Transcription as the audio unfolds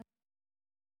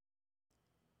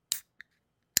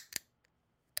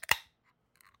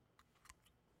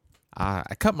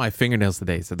I cut my fingernails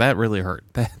today, so that really hurt.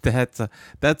 That's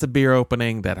a beer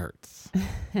opening that hurts.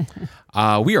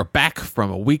 We are back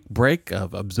from a week break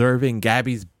of observing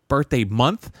Gabby's birthday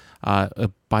month.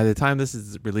 By the time this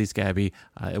is released, Gabby,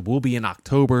 it will be in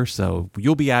October, so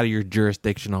you'll be out of your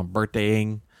jurisdiction on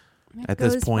birthdaying at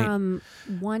this point. From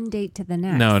one date to the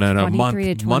next. No. 23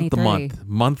 to 23.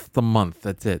 Month to month.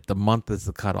 That's it. The month is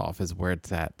the cutoff, is where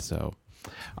it's at. So,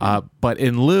 but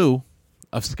in lieu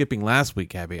of skipping last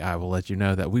week, Gabby, I will let you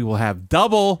know that we will have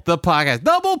double podcast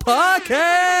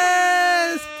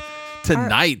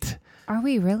tonight. Are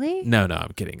we really? No,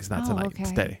 I'm kidding. It's not tonight. Okay.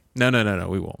 Steady. No,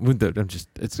 we won't.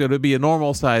 It's going to be a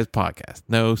normal sized podcast.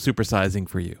 No supersizing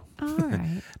for you. All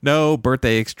right. No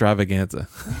birthday extravaganza.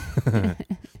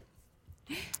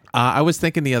 I was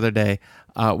thinking the other day,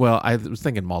 I was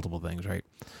thinking multiple things, right?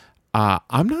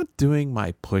 I'm not doing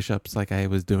my push-ups like I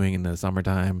was doing in the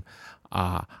summertime.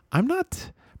 I'm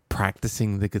not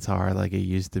practicing the guitar like it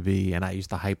used to be, and I used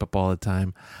to hype up all the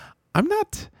time. I'm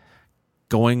not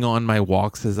going on my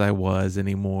walks as I was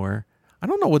anymore. I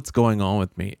don't know what's going on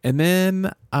with me. And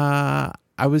then I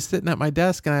was sitting at my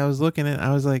desk and I was looking at it,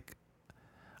 I was like,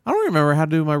 I don't remember how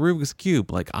to do my Rubik's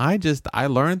Cube. Like I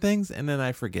learn things and then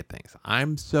I forget things.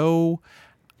 I'm so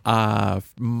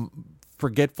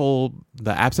forgetful,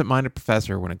 the absent-minded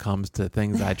professor when it comes to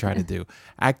things I try to do,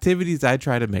 activities I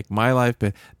try to make my life.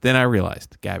 But then I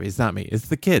realized, Gabby, it's not me. It's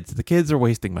the kids. The kids are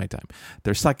wasting my time.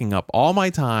 They're sucking up all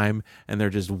my time and they're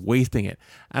just wasting it.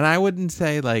 And I wouldn't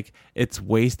say like it's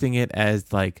wasting it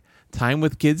as like time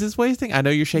with kids is wasting. I know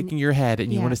you're shaking your head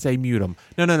and you want to say mute them.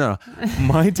 No.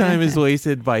 My time is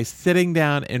wasted by sitting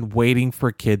down and waiting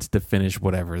for kids to finish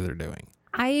whatever they're doing.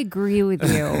 I agree with you.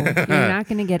 You're not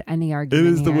going to get any argument.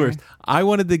 It is the here. worst. I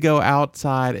wanted to go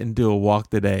outside and do a walk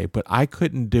today, but I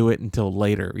couldn't do it until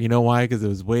later. You know why? Because I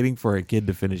was waiting for a kid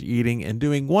to finish eating and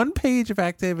doing one page of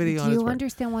activity on his Do you work.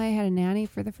 understand why I had a nanny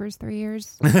for the first 3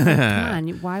 years? Come on.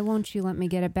 Why won't you let me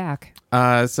get it back?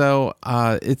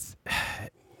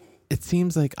 It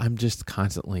seems like I'm just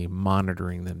constantly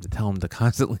monitoring them to tell them to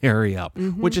constantly hurry up,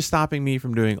 which is stopping me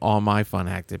from doing all my fun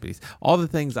activities, all the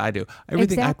things I do,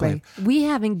 everything I plan. We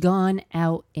haven't gone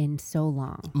out in so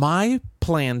long. My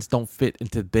plans don't fit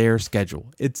into their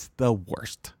schedule. It's the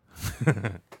worst.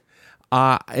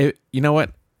 You know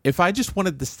what? If I just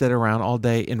wanted to sit around all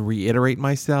day and reiterate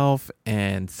myself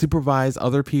and supervise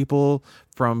other people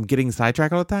from getting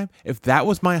sidetracked all the time, if that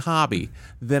was my hobby,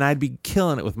 then I'd be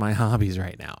killing it with my hobbies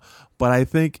right now. But I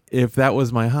think if that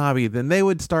was my hobby, then they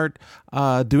would start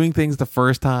doing things the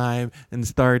first time and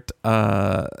start,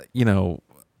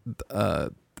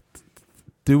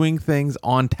 doing things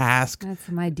on task. That's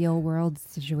an ideal world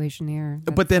situation here.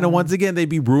 But then once again, they'd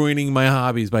be ruining my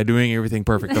hobbies by doing everything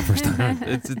perfect the first time.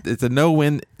 It's a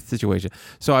no-win situation.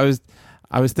 So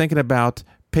I was thinking about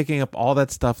picking up all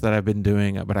that stuff that I've been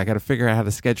doing, but I got to figure out how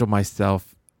to schedule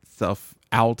myself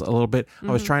out a little bit.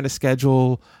 I was trying to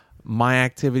schedule my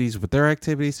activities with their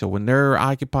activities, so when they're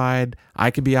occupied,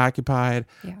 I can be occupied.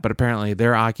 Yeah. But apparently,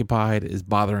 they're occupied is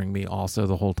bothering me also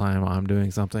the whole time I'm doing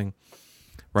something.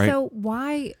 Right. So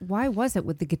why was it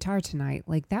with the guitar tonight?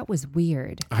 Like that was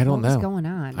weird. I don't know what's going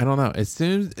on. I don't know. As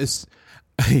soon as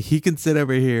he can sit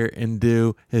over here and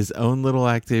do his own little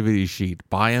activity sheet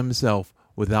by himself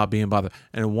without being bothered.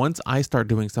 And once I start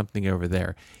doing something over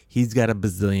there, he's got a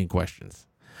bazillion questions.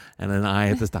 And then I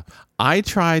have to stop.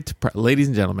 Ladies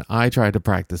and gentlemen, I tried to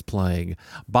practice playing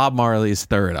Bob Marley's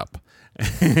Stir It Up.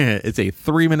 It's a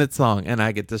 3-minute song, and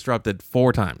I get disrupted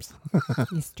 4 times.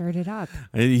 You stirred it up.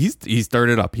 He stirred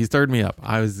it up. He stirred me up.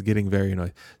 I was getting very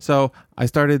annoyed. So I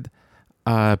started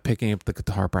picking up the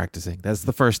guitar, practicing. That's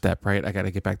the first step, right? I got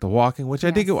to get back to walking, which I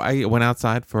did. I went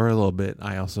outside for a little bit.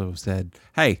 I also said,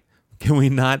 hey, can we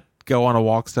not go on a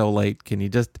walk so late? Can you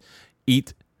just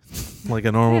eat like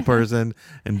a normal person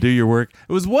and do your work?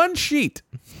 It was 1 sheet.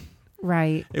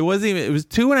 Right. It was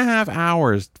 2.5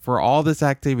 hours for all this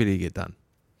activity to get done.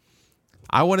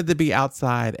 I wanted to be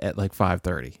outside at like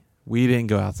 5:30. We didn't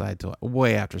go outside till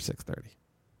way after 6:30.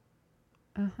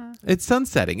 It's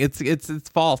sunsetting. It's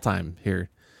fall time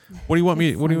here. What do you want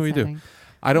me to do?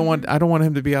 I don't want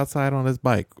him to be outside on his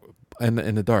bike in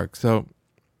the dark. So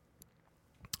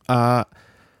I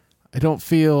don't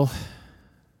feel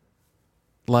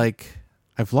like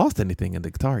I've lost anything in the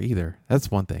guitar either.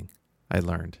 That's one thing I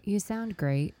learned. You sound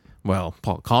great. Well,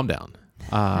 Paul, calm down.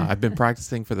 I've been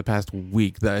practicing for the past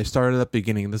week. I started at the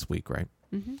beginning of this week, right?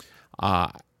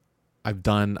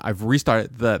 I've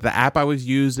restarted the app I was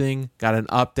using, got an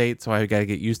update, so I got to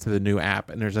get used to the new app.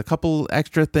 And there's a couple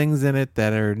extra things in it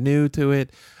that are new to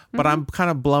it, but I'm kind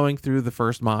of blowing through the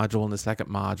first module and the second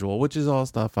module, which is all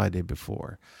stuff I did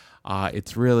before.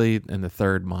 It's really in the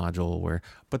third module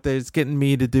but it's getting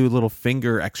me to do little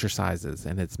finger exercises,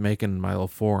 and it's making my little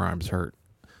forearms hurt.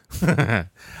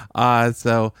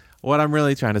 So what I'm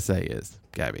really trying to say is,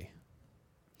 Gabby,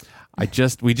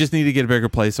 we just need to get a bigger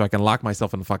place so I can lock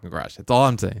myself in the fucking garage. That's all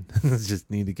I'm saying.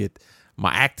 Just need to get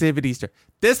my activities.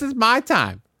 This is my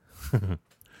time.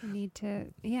 We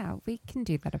can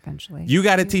do that eventually. You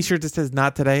got a t-shirt that says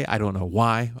not today. I don't know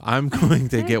why. I'm going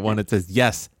to get one that says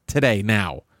yes, today,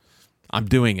 now. I'm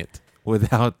doing it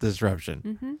without disruption.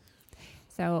 Mm-hmm.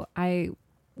 So I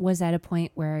was at a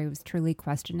point where I was truly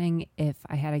questioning if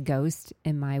I had a ghost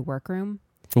in my workroom.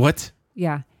 What?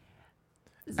 Yeah.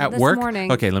 At this work?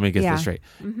 morning, Okay, let me get this straight.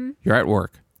 Mm-hmm. You're at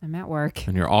work. I'm at work.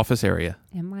 In your office area.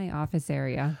 In my office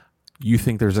area. You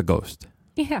think there's a ghost.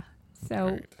 Yeah.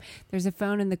 So there's a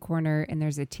phone in the corner and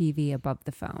there's a TV above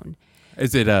the phone.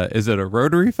 Is it a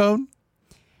rotary phone?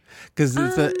 Because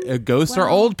ghosts are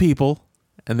old people,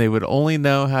 and they would only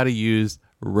know how to use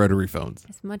rotary phones.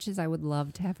 As much as I would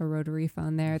love to have a rotary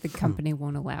phone there, the company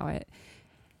won't allow it.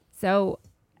 So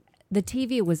the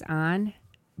TV was on,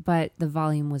 but the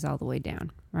volume was all the way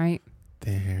down, right?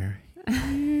 There.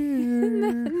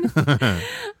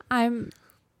 I'm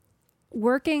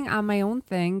working on my own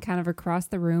thing kind of across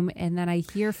the room, and then I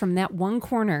hear from that one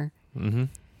corner,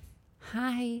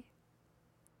 hi,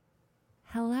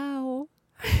 hello.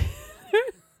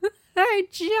 I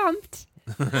jumped.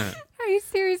 I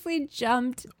seriously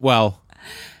jumped. Well,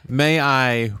 may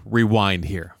I rewind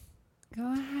here?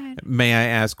 Go ahead. May I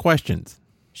ask questions?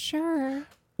 Sure.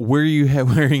 Were you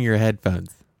wearing your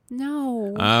headphones?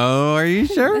 No. Oh, are you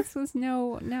sure? This was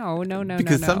no.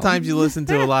 Because no. sometimes you listen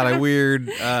to a lot of weird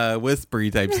whispery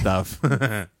type stuff.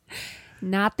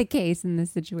 Not the case in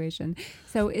this situation.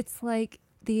 So it's like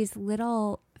these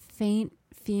little faint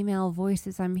female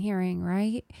voices I'm hearing,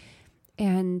 right?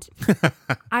 And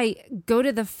I go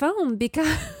to the phone because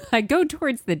I go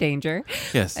towards the danger.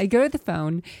 Yes. I go to the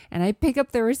phone and I pick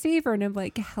up the receiver and I'm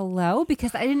like, hello?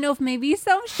 Because I didn't know if maybe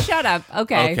shut up.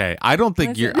 Okay. Okay. I don't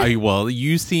think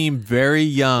you seem very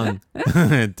young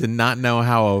to not know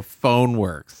how a phone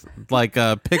works. Like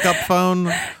a pickup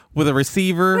phone with a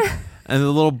receiver and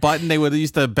the little button they would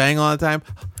used to bang all the time.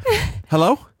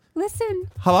 Hello? Listen.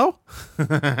 Hello?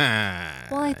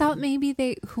 Well, I thought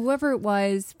maybe whoever it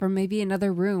was from maybe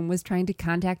another room was trying to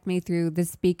contact me through the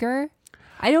speaker.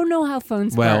 I don't know how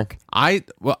phones work.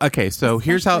 Okay, so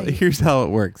here's how it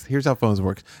works. Here's how phones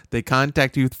work. They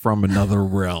contact you from another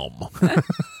realm. So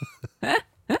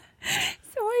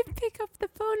I pick up the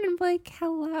phone and I'm like,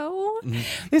 hello?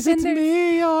 Is it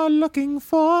me you're looking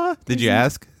for? Did you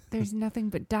ask? There's nothing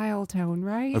but dial tone,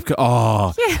 right? Of course.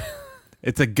 Oh. Yeah.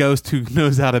 It's a ghost who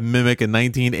knows how to mimic a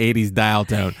 1980s dial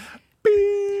tone.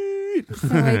 Beep.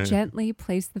 So I gently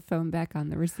place the phone back on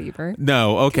the receiver.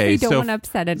 No, okay. I don't want to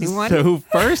upset anyone. So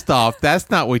first off,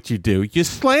 that's not what you do. You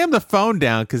slam the phone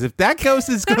down because if that ghost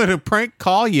is going to prank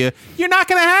call you, you're not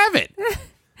going to have it.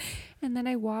 And then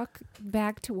I walk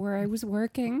back to where I was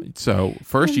working. So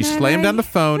first you slam down the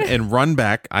phone and run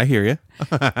back. I hear you.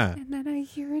 And then I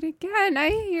hear it again. I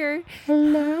hear,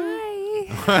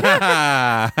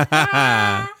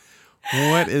 hi.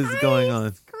 What is going on?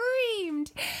 I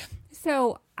screamed.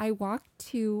 So I walked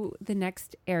to the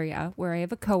next area where I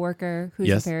have a coworker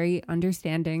who's very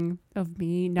understanding of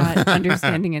me not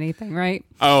understanding anything, right?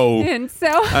 Oh. And so...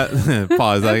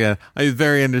 pause. I was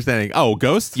very understanding. Oh,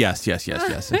 ghosts? Yes.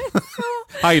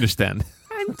 I understand.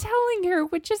 I'm telling her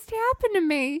what just happened to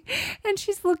me. And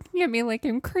she's looking at me like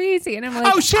I'm crazy. And I'm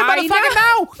like, oh, shit, motherfucker,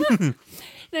 no. And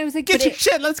I was like, get your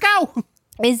shit, let's go.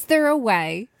 Is there a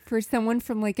way for someone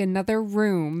from like another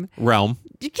realm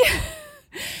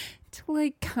to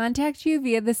like contact you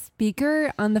via the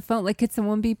speaker on the phone? Like, could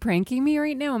someone be pranking me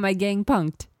right now? Am I getting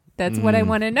punked? That's what I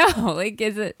want to know. Like,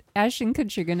 is it Ashton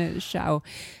Kutcher gonna show?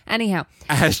 Anyhow,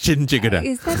 Ashton Kutcher.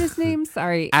 Is that his name?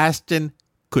 Sorry, Ashton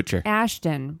Kutcher.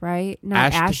 Ashton, right?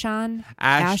 Not Ashton.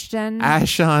 Ashton.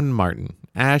 Ashton Martin.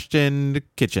 Ashton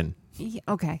Kitchen.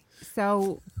 Okay,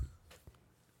 so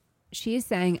she is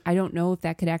saying, I don't know if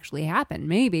that could actually happen.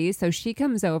 Maybe. So she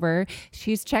comes over.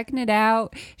 She's checking it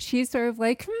out. She's sort of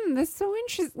like, that's so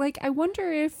interesting. Like, I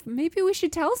wonder if maybe we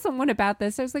should tell someone about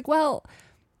this. I was like, well,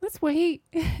 let's wait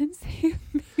and see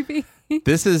if maybe.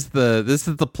 This is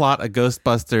the plot of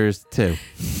Ghostbusters 2.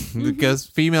 The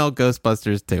female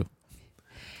Ghostbusters 2.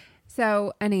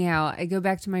 So anyhow, I go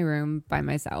back to my room by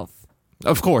myself.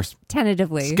 Of course.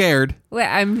 Tentatively. Scared.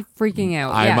 I'm freaking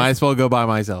out. I might as well go by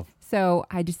myself. So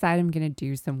I decide I'm going to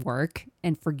do some work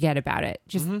and forget about it.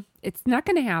 Just it's not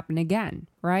going to happen again,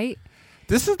 right?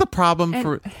 This is the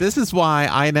problem this is why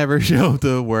I never show up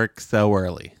to work so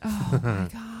early. Oh my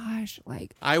God. gosh,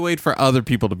 like I wait for other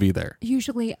people to be there.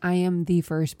 usually I am the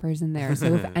first person there.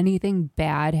 So if anything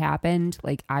bad happened,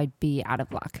 like I'd be out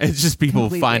of luck. It's just people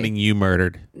Completely. finding you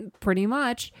murdered. Pretty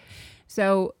much.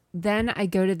 So then I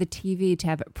go to the TV to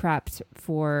have it prepped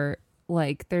for,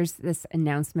 like, there's this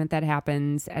announcement that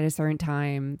happens at a certain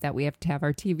time that we have to have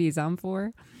our TVs on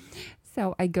for.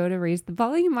 So I go to raise the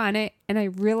volume on it and I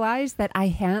realize that I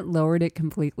hadn't lowered it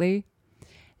completely.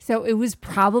 So it was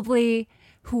probably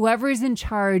whoever's in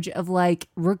charge of like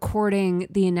recording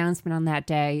the announcement on that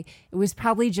day. It was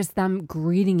probably just them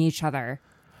greeting each other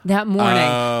that morning.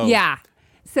 Oh. Yeah.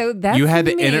 So that's You had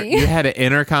me. you had an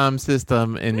intercom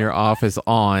system in your office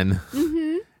on,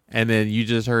 and then you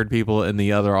just heard people in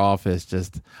the other office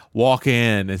just walk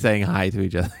in and saying hi to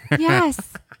each other. Yes.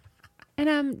 And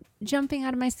I'm jumping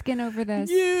out of my skin over this.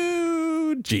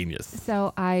 You genius.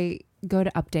 So I go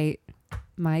to update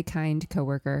my kind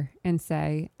coworker and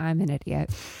say, I'm an idiot.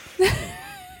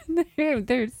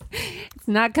 It's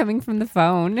not coming from the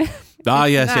phone. Ah,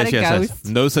 yes, not yes, a yes, yes. ghost.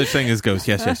 No such thing as ghosts.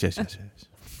 Yes, yes, yes, yes,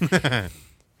 yes.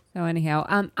 So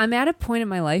anyhow, I'm at a point in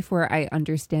my life where I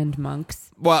understand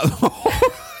monks. Well,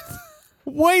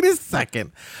 wait a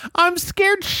second. I'm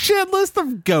scared shitless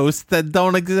of ghosts that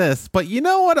don't exist. But you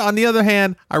know what? On the other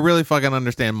hand, I really fucking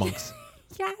understand monks.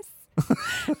 Yes.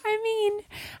 I mean,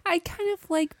 I kind of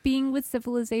like being with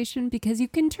civilization because you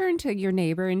can turn to your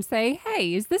neighbor and say,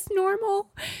 hey, is this normal?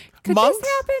 Could Monks? this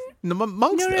happen? No,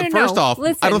 monks. No, First off,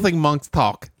 Listen. I don't think monks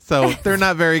talk, so they're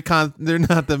not very. They're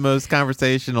not the most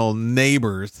conversational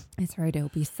neighbors. That's right. It'll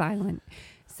be silent.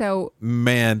 So,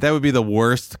 Man, that would be the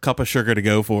worst cup of sugar to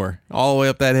go for, all the way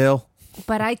up that hill,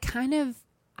 but I kind of,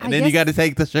 and then you got to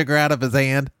take the sugar out of his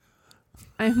hand.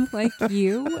 I'm like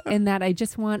you in that I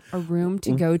just want a room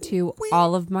to go to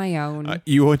all of my own.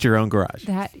 You want your own garage.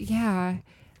 Yeah,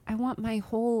 I want my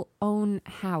whole own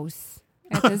house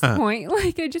at this point.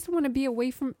 Like, I just want to be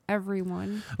away from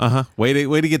everyone. Way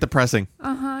to get depressing.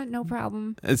 No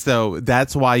problem. And so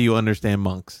that's why you understand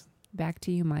monks. Back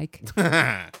to you, Mike.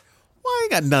 Well, I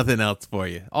got nothing else for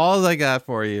you. All I got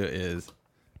for you is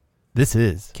This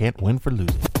is Can't Win for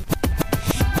Losing.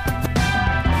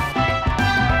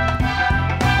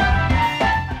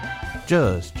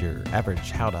 Just your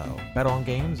average how to bet on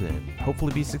games and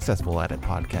hopefully be successful at it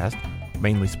podcast.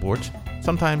 Mainly sports,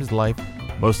 sometimes life,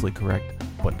 mostly correct,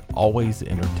 but always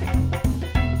entertaining.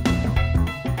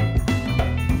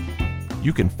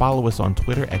 You can follow us on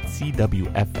Twitter at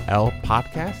CWFL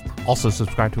Podcast. Also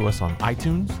subscribe to us on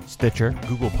iTunes, Stitcher,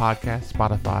 Google Podcasts,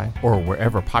 Spotify, or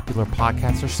wherever popular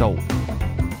podcasts are sold.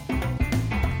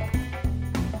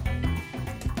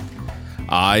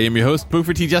 I am your host,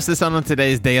 Boofer T. Justice. On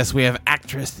today's dais, we have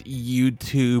actress,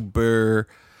 YouTuber,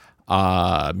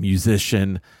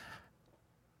 musician.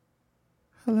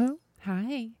 Hello?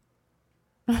 Hi.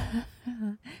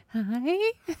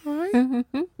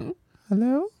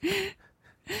 Hello?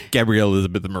 Gabrielle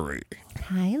Elizabeth Marie.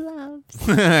 Hi,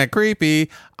 loves. Creepy.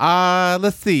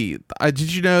 Let's see.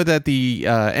 Did you know that the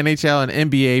NHL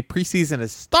and NBA preseason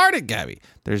has started, Gabby?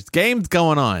 There's games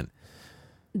going on.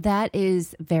 That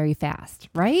is very fast,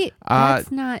 right?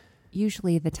 That's not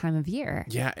usually the time of year.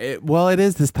 Yeah, it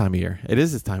is this time of year. It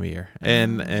is this time of year.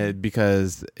 And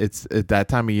because it's at that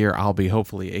time of year, I'll be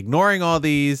hopefully ignoring all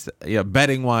these,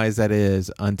 betting wise, that is,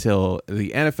 until the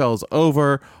NFL's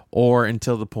over or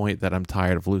until the point that I'm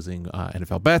tired of losing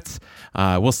NFL bets.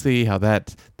 We'll see how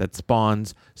that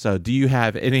spawns. So do you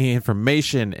have any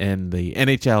information in the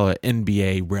NHL or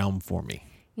NBA realm for me?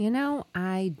 You know,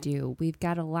 I do. We've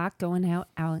got a lot going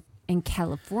out in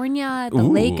California. The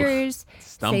Ooh. Lakers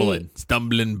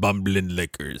Stumbling, bumbling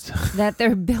Lakers. that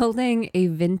they're building a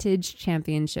vintage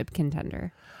championship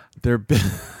contender. They're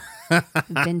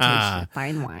Vintage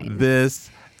fine wine. this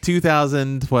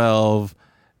 2012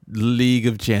 League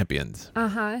of Champions.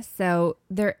 So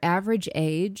their average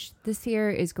age this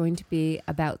year is going to be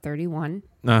about 31,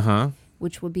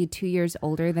 which will be 2 years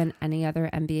older than any other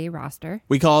NBA roster.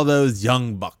 We call those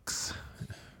young bucks.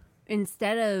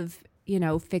 Instead of,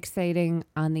 fixating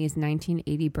on these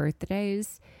 1980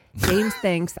 birthdays, James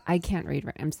thinks, I can't read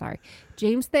right, I'm sorry.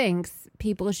 James thinks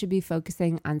people should be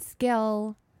focusing on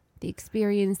skill, the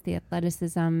experience, the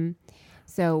athleticism.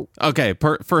 So, okay,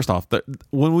 first off,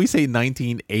 when we say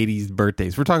 1980s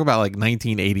birthdays, we're talking about like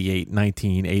 1988,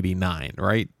 1989,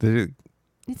 right?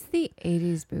 it's the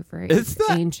 80s, Boofer. It's the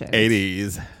ancient.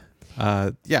 80s.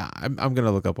 Yeah, I'm going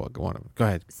to look up one of them. Go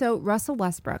ahead. So Russell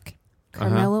Westbrook,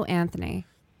 Carmelo Anthony,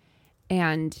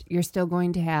 and you're still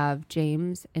going to have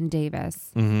James and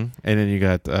Davis. Mm-hmm. And then you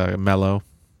got Melo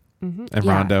and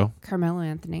Rondo. Carmelo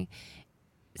Anthony.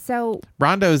 So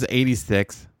Rondo's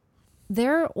 86.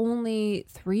 there are only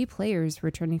 3 players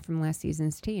returning from last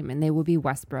season's team, and they will be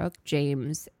Westbrook,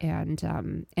 James, and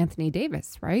Anthony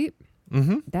Davis, right?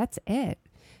 Mm-hmm. That's it.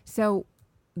 So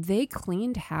they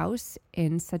cleaned house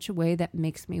in such a way that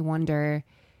makes me wonder,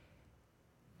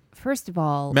 first of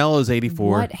all, Melo's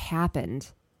 84. what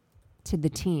happened to the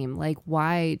team? Like,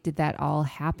 why did that all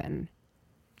happen?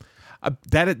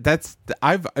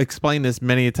 I've explained this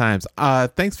many times.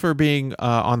 Thanks for being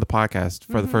on the podcast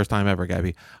for the first time ever,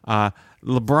 Gabby.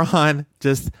 LeBron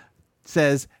just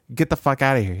says, "Get the fuck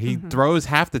out of here." He throws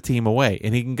half the team away,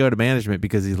 and he can go to management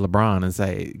because he's LeBron and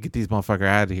say, "Get these motherfuckers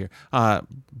out of here."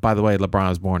 By the way, LeBron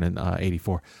was born in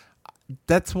 84.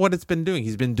 That's what it's been doing.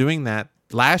 He's been doing that.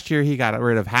 Last year, he got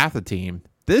rid of half the team.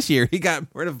 This year, he got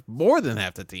rid of more than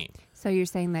half the team. So you're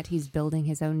saying that he's building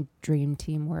his own dream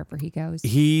team wherever he goes?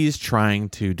 He's trying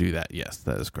to do that. Yes,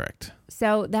 that is correct.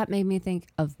 So that made me think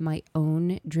of my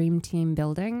own dream team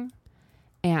building.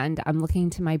 And I'm looking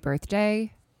to my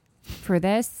birthday for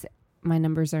this. My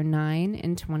numbers are 9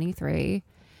 and 23.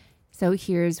 So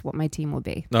here's what my team will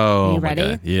be. Oh, are you my ready?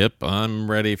 God. Yep,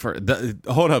 I'm ready for...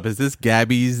 hold up. Is this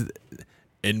Gabby's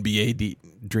NBA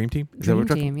dream team? Is that what we're Dream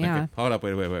talking- team, yeah. Okay. Hold up.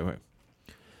 Wait.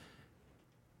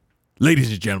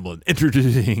 Ladies and gentlemen,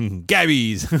 introducing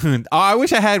Gabby's. Oh, I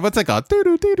wish I had... What's it called?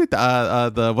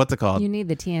 What's it called? You need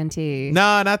the TNT.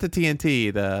 No, not the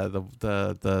TNT.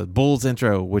 The Bulls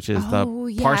intro, which is Oh,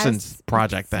 the yes. Parsons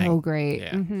Project It's thing. so great.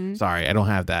 Yeah. Mhm. Sorry, I don't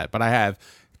have that, but I have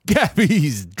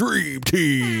Gabby's Dream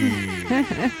Team.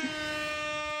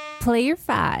 Player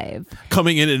 5.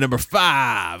 Coming in at number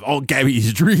 5 on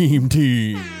Gabby's Dream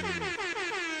Team.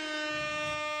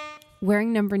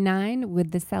 Wearing number 9 with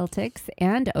the Celtics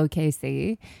and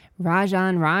OKC,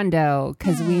 Rajon Rondo.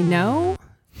 Because we know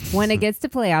when it gets to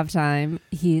playoff time,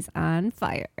 he's on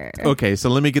fire. Okay, so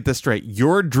let me get this straight.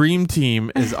 Your dream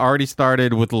team is already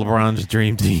started with LeBron's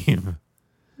dream team.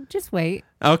 Just wait.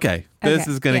 Okay, this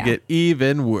Okay, is going to yeah. get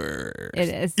even worse. It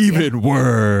is, Even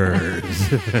worse.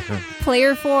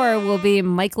 Player 4 will be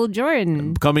Michael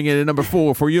Jordan. Coming in at number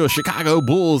 4 for your Chicago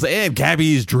Bulls and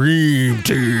Gabby's dream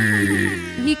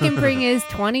team. He can bring his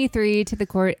 23 to the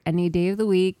court any day of the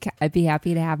week. I'd be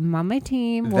happy to have him on my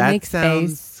team. We'll That make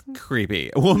sounds space.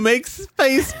 creepy. We'll make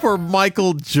space for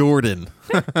Michael Jordan.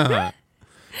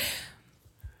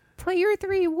 Player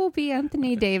 3 will be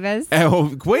Anthony Davis.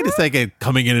 Oh, wait a second.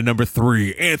 Coming in at number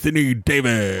 3, Anthony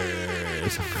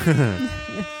Davis.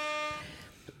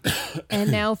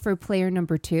 And now for player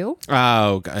number 2.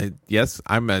 Oh, yes.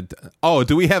 Oh,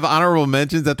 do we have honorable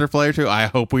mentions after player 2? I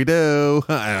hope we do.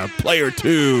 Player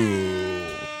 2.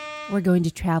 We're going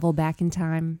to travel back in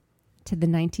time to the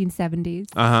 1970s.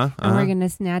 And And we're going to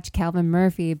snatch Calvin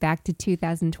Murphy back to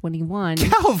 2021.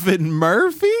 Calvin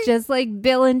Murphy? Just like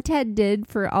Bill and Ted did,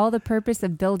 for all the purpose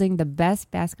of building the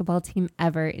best basketball team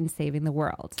ever and saving the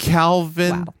world.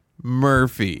 Calvin Wow.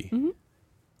 Murphy.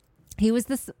 He was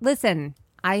this. Listen,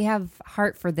 I have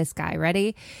heart for this guy.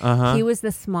 Ready? He was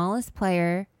the smallest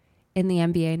player in the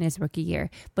NBA in his rookie year,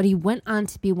 but he went on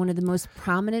to be one of the most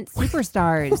prominent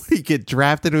superstars. He get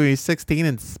drafted when he was 16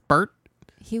 and spurt?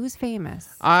 He was famous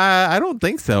I don't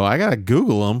think so. I got to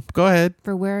Google him. Go ahead.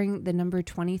 for wearing the number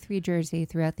 23 jersey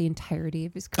throughout the entirety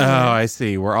of his Oh, career. I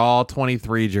see. We're all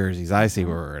 23 jerseys. I see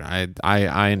where we're at.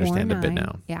 I understand Or a bit 9.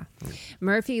 now. Yeah.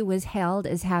 Murphy was hailed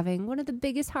as having one of the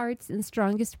biggest hearts and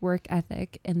strongest work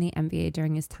ethic in the NBA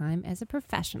during his time as a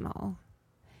professional.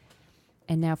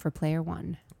 And now for player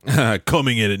 1.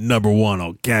 Coming in at number 1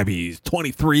 on Gabby's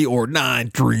 23 or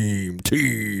 9 Dream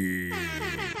Team.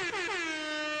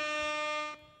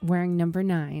 Wearing number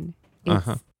 9. It's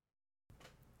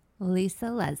Lisa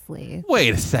Leslie.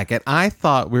 Wait a second. I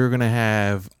thought we were going to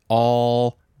have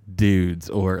all dudes,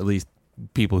 or at least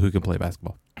people who can play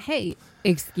basketball. Hey,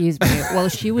 excuse me. Well,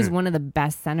 she was one of the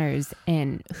best centers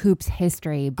in hoops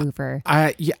history, Boofer.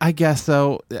 I guess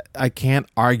so. I can't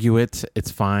argue it. It's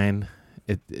fine.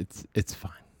 It's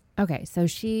fine. Okay, so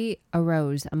she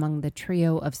arose among the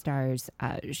trio of stars.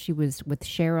 She was with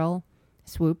Cheryl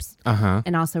Swoops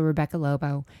and also Rebecca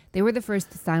Lobo. They were the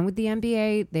first to sign with the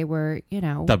NBA. They were,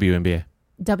 WNBA.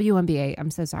 WNBA. I'm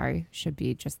so sorry. Should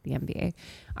be just the NBA.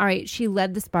 All right. She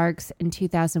led the Sparks in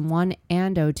 2001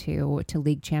 and 2002 to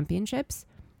league championships.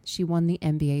 She won the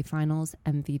NBA Finals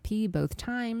MVP both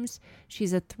times.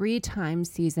 She's a 3-time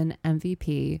season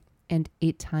MVP and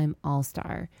 8-time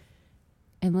All-Star.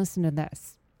 And listen to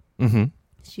this.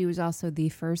 She was also the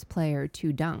first player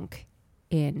to dunk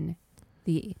in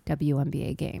the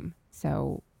WNBA game.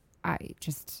 So I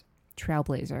just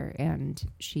trailblazer, and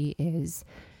she is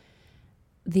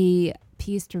the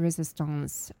piece de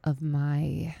resistance of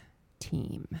my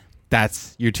team.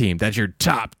 That's your team. That's your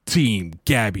top team.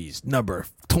 Gabby's number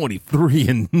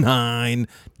 23-9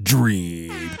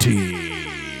 dream team.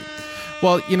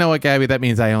 Well, you know what, Gabby? That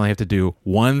means I only have to do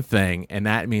one thing, and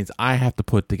that means I have to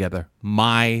put together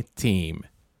my team,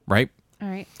 right? All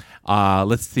right.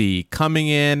 Let's see. Coming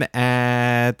in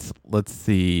at, let's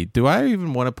see. Do I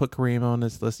even want to put Kareem on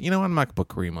this list? You know what? I'm not going to put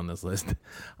Kareem on this list.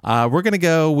 We're going to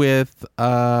go with,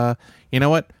 you know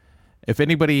what? If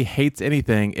anybody hates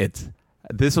anything,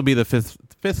 this will be the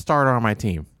fifth starter on my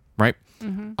team, right?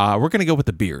 Mm-hmm. We're going to go with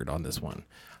the Beard on this one.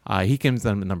 He comes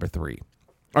in at number 3.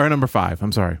 Or number 5,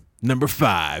 I'm sorry. Number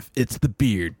 5, it's the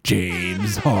Beard,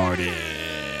 James Harden.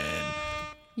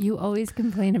 You always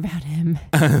complain about him.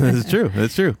 That's true.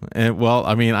 That's true. And, well,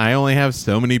 I mean, I only have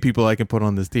so many people I can put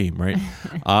on this team, right?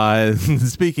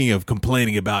 Speaking of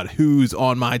complaining about who's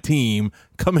on my team,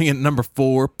 coming in at number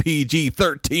 4,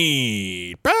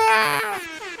 PG-13.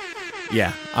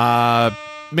 Yeah.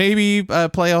 Maybe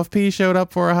Playoff P showed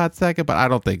up for a hot second, but I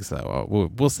don't think so.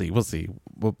 We'll see. We'll see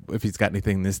if he's got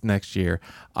anything this next year.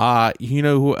 You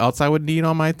know who else I would need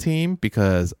on my team?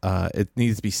 Because it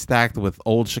needs to be stacked with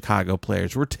old Chicago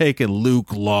players. We're taking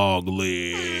Luke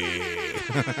Longley.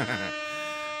 He's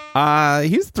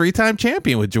a 3-time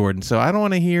champion with Jordan, so I don't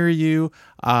want to hear you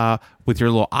with your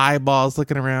little eyeballs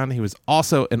looking around. He was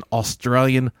also an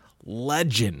Australian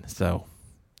legend, so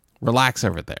relax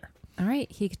over there. All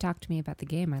right. He could talk to me about the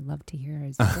game. I'd love to hear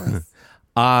his voice.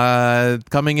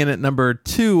 Coming in at number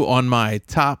 2 on my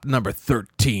top number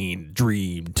 13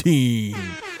 dream team.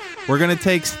 We're going to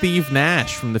take Steve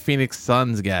Nash from the Phoenix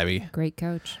Suns, Gabby. Great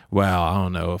coach. Well, I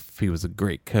don't know if he was a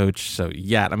great coach. So,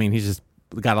 yeah, I mean, he's just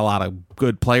got a lot of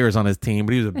good players on his team,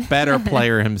 but he was a better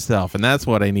player himself, and that's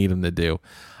what I need him to do.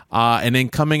 And then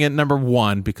coming at number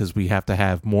 1, because we have to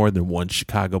have more than one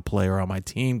Chicago player on my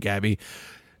team, Gabby,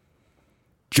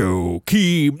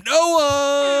 Joakim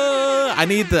Noah.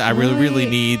 I really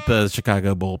need the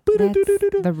Chicago Bull. That's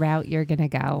the route you're gonna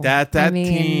go. That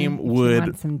team would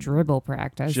want some dribble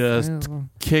practice. Just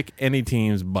kick any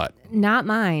team's butt. Not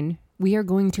mine. We are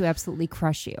going to absolutely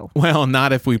crush you. Well,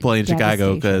 not if we play in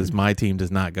Chicago, because my team does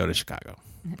not go to Chicago.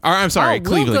 Or I'm sorry,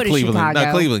 Cleveland.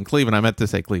 No, Cleveland. I meant to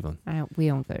say Cleveland. We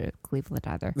don't go to Cleveland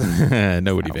either.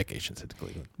 Nobody vacations into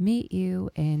Cleveland. Meet you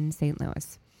in St.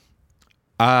 Louis.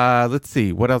 Let's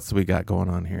see. What else do we got going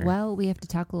on here? Well, we have to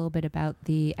talk a little bit about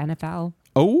the NFL.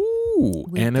 Oh,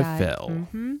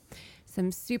 NFL.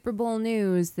 Some Super Bowl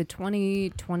news. The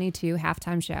 2022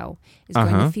 halftime show is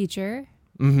going to feature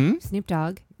Snoop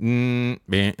Dogg.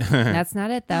 That's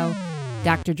not it, though.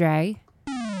 Dr. Dre.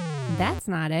 That's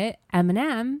not it.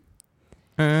 Eminem.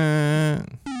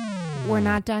 We're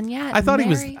not done yet. I thought he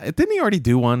was. Didn't he already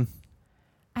do one?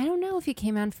 I don't know if he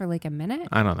came on for like a minute.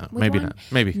 I don't know. Maybe not.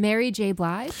 Maybe. Mary J.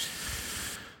 Blige.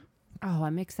 Oh,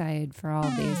 I'm excited for all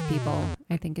of these people.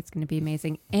 I think it's going to be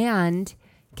amazing. And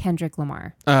Kendrick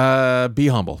Lamar. Be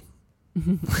humble.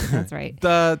 That's right.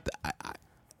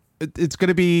 It's going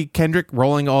to be Kendrick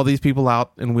rolling all these people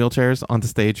out in wheelchairs onto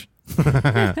stage.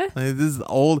 This is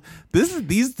old.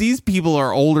 These people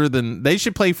are older than they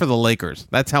should play for the Lakers.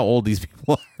 That's how old these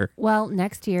people are. Well,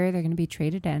 next year they're going to be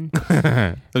traded in.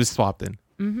 They're swapped in.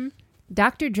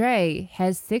 Dr. Dre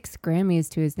has 6 Grammys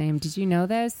to his name. Did you know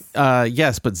this?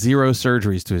 Yes, but 0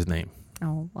 surgeries to his name.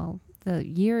 Oh, well,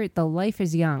 the life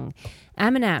is young.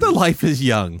 Eminem. The life is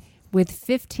young. With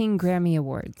 15 Grammy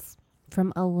Awards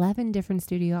from 11 different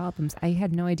studio albums. I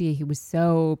had no idea he was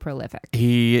so prolific.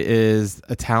 He is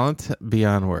a talent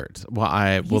beyond words.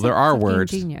 There are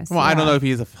words. Genius. Well, yeah. I don't know if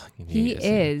he's a fucking genius. He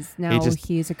is. No,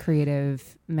 he's a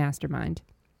creative mastermind.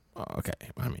 Okay.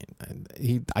 I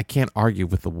mean, I can't argue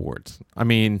with awards. I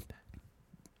mean,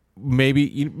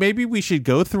 maybe we should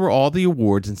go through all the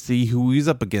awards and see who he's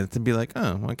up against and be like,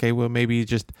 oh, okay, well, maybe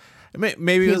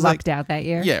maybe it was lucked out that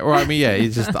year. Yeah, or I mean, yeah,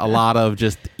 it's just a lot of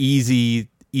just easy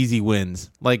wins,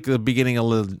 like the beginning of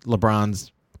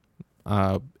LeBron's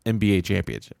NBA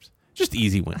championships. Just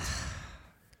easy wins.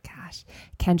 Gosh,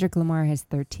 Kendrick Lamar has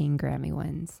 13 Grammy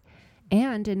wins.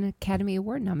 And an Academy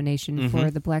Award nomination for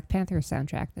the Black Panther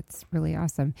soundtrack. That's really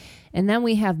awesome. And then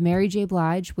we have Mary J.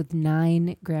 Blige with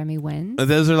 9 Grammy wins.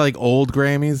 Those are like old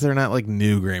Grammys. They're not like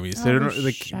new Grammys. Oh,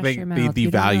 they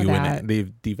devalue it. They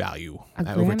devalue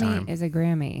A over time. Grammy is a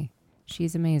Grammy.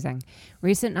 She's amazing.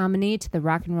 Recent nominee to the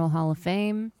Rock and Roll Hall of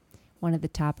Fame. One of the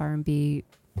top R&B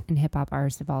and hip-hop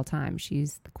artists of all time.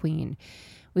 She's the queen.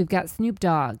 We've got Snoop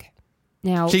Dogg.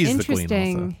 Now, she's interesting. The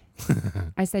queen also.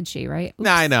 I said she, right? Oops.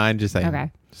 No, I know. I'm just saying.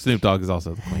 Okay. Snoop Dogg is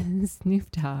also the queen. Snoop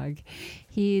Dogg.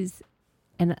 He's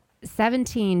a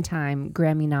 17-time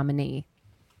Grammy nominee.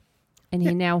 And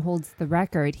he now holds the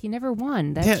record. He never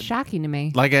won. That's Yeah. shocking to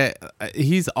me. Like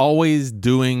he's always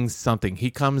doing something.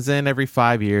 He comes in every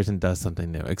 5 years and does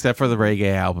something new, except for the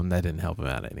reggae album that didn't help him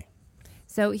out any.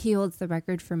 So he holds the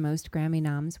record for most Grammy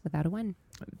noms without a win.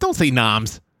 Don't say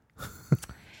noms.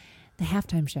 The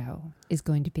halftime show is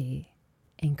going to be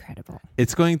incredible.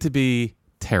 It's going to be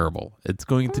terrible. It's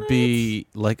going to be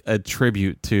like a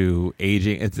tribute to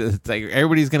aging. It's like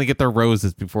everybody's going to get their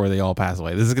roses before they all pass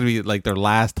away. This is going to be like their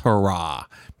last hurrah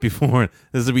before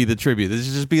this will be the tribute. This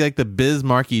should just be like the Biz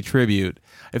Markie tribute.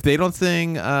 If they don't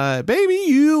sing Baby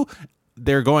You,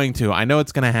 they're going to. I know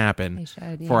it's going to happen They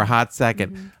should, for yeah. a hot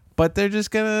second. But they're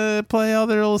just going to play all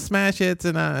their little smash hits,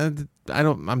 and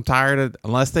I'm tired of,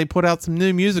 unless they put out some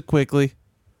new music quickly.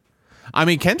 I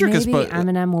mean, Kendrick is Maybe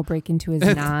Eminem will break into his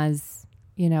Nas,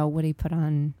 what he put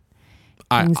on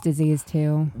King's Disease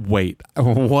 2. Wait,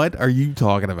 what are you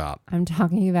talking about? I'm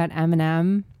talking about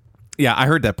Eminem Yeah, I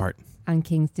heard that part. on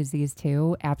King's Disease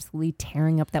 2, absolutely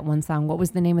tearing up that one song. What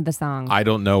was the name of the song? I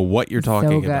don't know what you're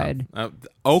talking good. about.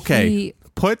 Okay, He-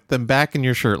 put them back in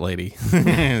your shirt, lady.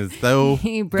 So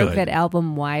He broke good. that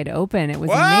album wide open. It was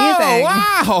Whoa, amazing.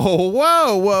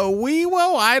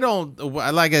 whoa! I don't,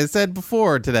 like I said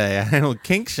before today, I don't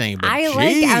kink shame, but I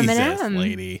like Jesus, Eminem.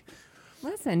 lady.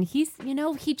 Listen, he's,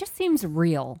 he just seems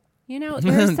real. There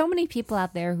are so many people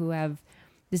out there who have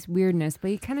this weirdness,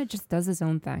 but he kind of just does his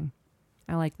own thing.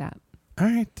 I like that. All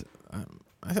right,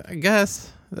 I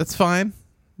guess that's fine.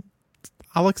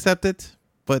 I'll accept it,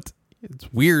 but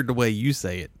it's weird the way you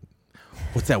say it.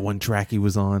 What's that one track he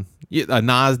was on? A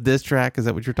Nas diss track? Is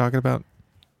that what you're talking about?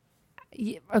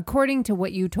 According to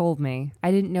what you told me,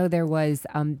 I didn't know there was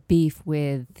beef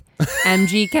with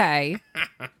MGK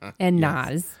and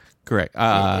Nas. Correct.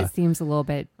 It seems a little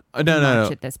bit no.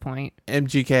 much at this point.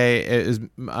 MGK is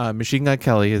Machine Gun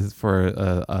Kelly is for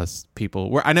us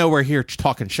people. We're here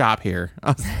talking shop here,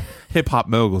 hip hop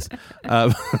moguls.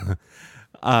 We're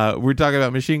talking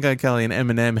about Machine Gun Kelly and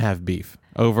Eminem have beef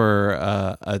over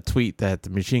a tweet that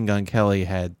Machine Gun Kelly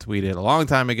had tweeted a long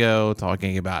time ago,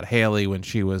 talking about Haley when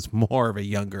she was more of a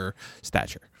younger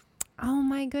stature. Oh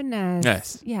my goodness!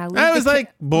 Yes, Yeah, it was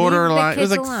like borderline. It was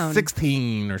like alone.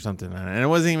 16 or something, and it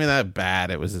wasn't even that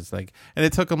bad. It was just like, and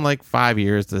it took him like 5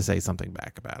 years to say something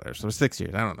back about her. So 6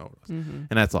 years, I don't know what it was, and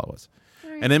that's all it was.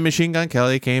 And then Machine Gun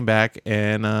Kelly came back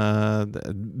and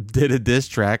did a diss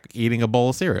track eating a bowl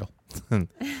of cereal.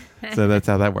 So that's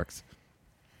how that works.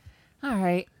 All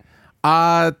right.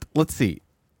 Let's see.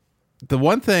 The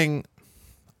one thing,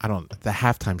 the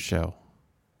halftime show.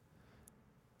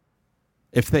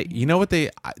 If they, what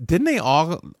didn't they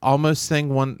all almost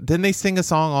sing one? Didn't they sing a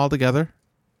song all together?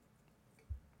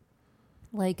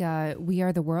 Like We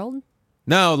Are the World?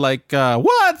 No, like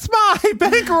what's my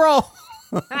bankroll?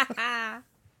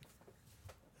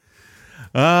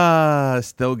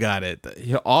 Still got it.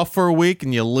 You're off for a week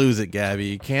and you lose it, Gabby.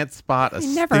 You can't spot a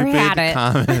Never stupid had it.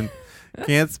 comment.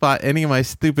 Can't spot any of my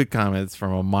stupid comments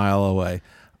from a mile away.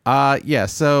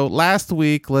 So last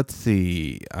week, let's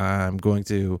see.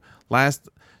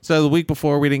 So the week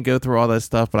before, we didn't go through all that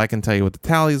stuff, but I can tell you what the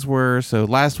tallies were. So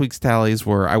last week's tallies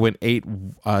were, I went 8.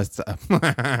 I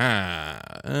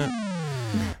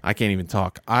can't even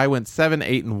talk. I went 7,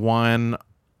 8, and 1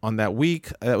 on that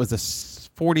week. That was a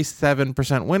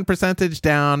 47% win percentage,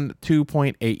 down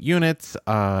 2.8 units,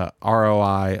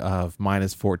 ROI of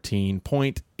minus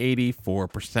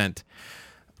 14.84%.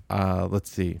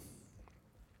 Let's see.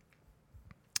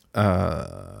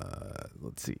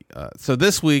 So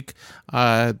this week,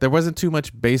 there wasn't too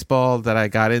much baseball that I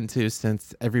got into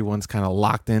since everyone's kind of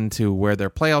locked into where their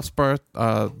playoff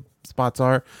spots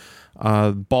are.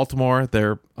 Baltimore,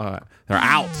 they're out.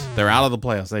 They're out of the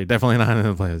playoffs. They're definitely not in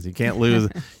the playoffs. You can't lose.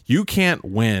 You can't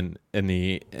win in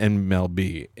the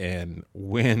MLB and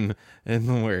win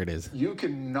in where it is. You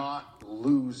cannot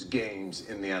lose games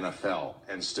in the NFL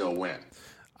and still win.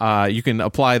 You can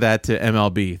apply that to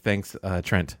MLB. Thanks,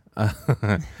 Trent.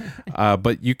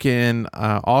 But you can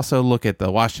also look at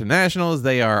the Washington Nationals.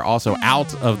 They are also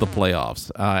out of the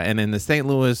playoffs. And in the St.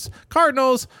 Louis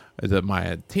Cardinals,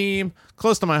 my team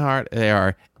close to my heart, they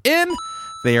are in.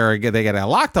 They got a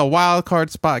locked a wild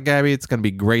card spot, Gabby. It's going to be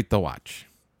great to watch.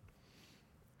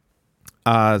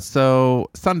 So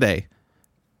Sunday.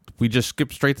 We just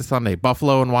skipped straight to Sunday.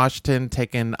 Buffalo and Washington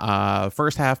taking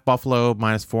first half Buffalo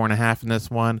minus 4.5 in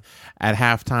this one. At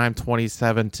halftime,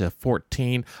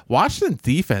 27-14. Washington's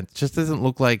defense just doesn't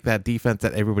look like that defense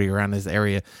that everybody around this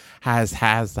area has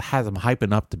them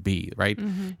hyping up to be, right?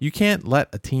 Mm-hmm. You can't let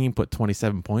a team put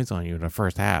 27 points on you in the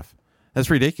first half.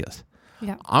 That's ridiculous.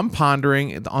 Yeah. I'm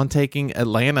pondering on taking the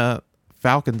Atlanta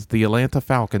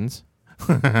Falcons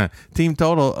team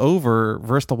total over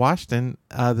versus the Washington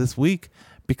this week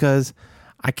because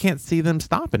I can't see them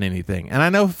stopping anything. And I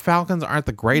know Falcons aren't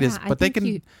the greatest, but they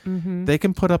can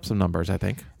put up some numbers, I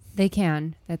think. They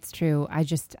can. That's true.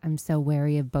 I'm so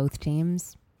wary of both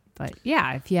teams. But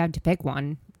yeah, if you have to pick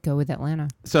one, go with Atlanta.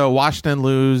 So Washington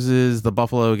loses the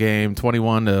Buffalo game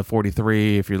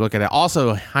 21-43. If you look at it,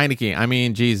 also Heineke. I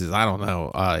mean, Jesus, I don't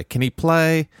know. Can he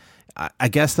play? I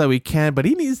guess though he can, but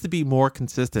he needs to be more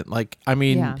consistent. Like, I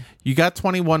mean, you got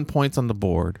 21 points on the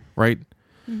board, right?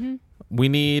 Mm-hmm. We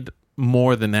need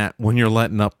more than that when you're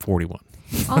letting up 41.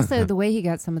 Also, the way he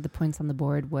got some of the points on the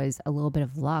board was a little bit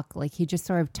of luck. Like, he just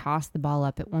sort of tossed the ball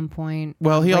up at one point.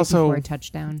 Well, he also before a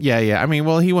touchdown. Yeah. I mean,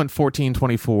 well, he went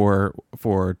 14-24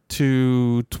 for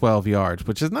 212 yards,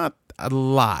 which is not a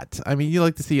lot. I mean, you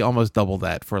like to see almost double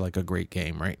that for like a great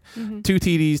game, right? Mm-hmm. 2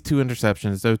 TDs, 2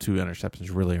 interceptions. Those 2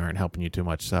 interceptions really aren't helping you too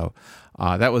much. So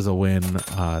that was a win.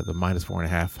 The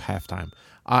 -4.5 halftime.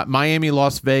 Miami,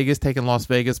 Las Vegas, taking Las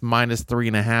Vegas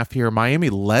 -3.5 here. Miami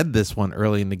led this one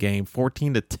early in the game,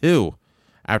 14-2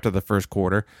 after the first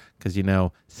quarter, because,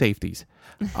 safeties.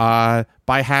 By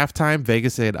halftime,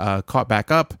 Vegas had caught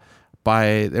back up.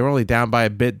 They were only down by a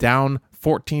bit, down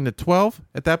 14-12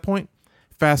 at that point.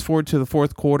 Fast forward to the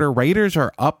fourth quarter, Raiders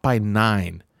are up by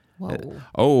 9. Whoa.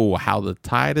 Oh, how the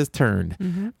tide has turned.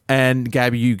 Mm-hmm. And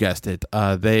Gabby, you guessed it.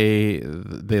 They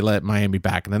let Miami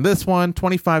back. And then this one,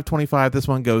 25-25, this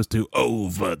one goes to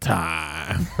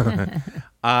overtime.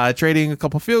 Trading a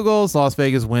couple field goals, Las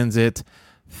Vegas wins it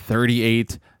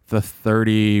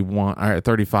 38-31, or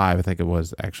 35, I think it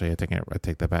was. Actually, I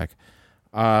take that back.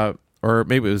 Or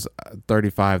maybe it was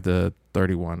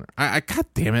 35-31. God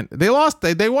damn it. They lost.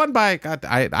 They won by, God,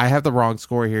 I have the wrong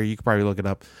score here. You could probably look it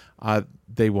up.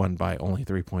 They won by only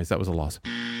 3 points. That was a loss.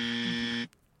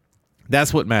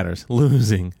 That's what matters.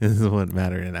 Losing is what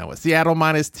mattered in that one. Seattle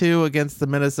 -2 against the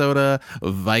Minnesota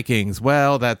Vikings.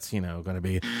 Well, that's, going to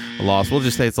be a loss. We'll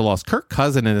just say it's a loss. Kirk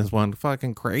Cousins in this one.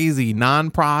 Fucking crazy.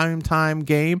 Non-prime time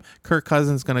game. Kirk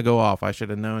Cousins going to go off. I should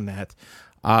have known that.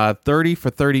 30 for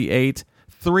 38.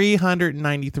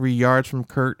 393 yards from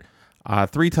Kurt.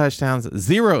 3 touchdowns,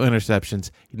 0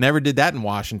 interceptions. He never did that in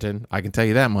Washington. I can tell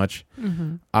you that much.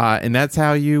 Mm-hmm. And that's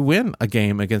how you win a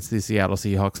game against the Seattle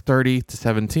Seahawks,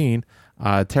 30-17.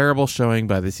 Terrible showing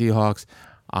by the Seahawks.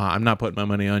 I'm not putting my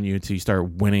money on you until you start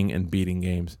winning and beating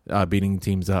teams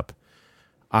up.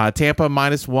 Tampa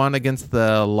 -1 against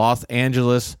the Los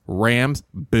Angeles Rams.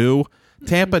 Boo.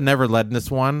 Tampa never led in this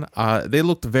one. They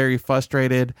looked very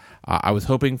frustrated. I was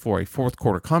hoping for a fourth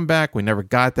quarter comeback. We never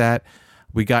got that.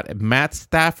 We got Matt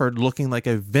Stafford looking like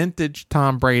a vintage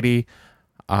Tom Brady.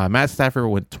 Matt Stafford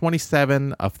went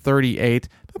 27 of 38.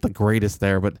 Not the greatest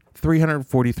there, but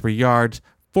 343 yards,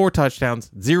 4 touchdowns,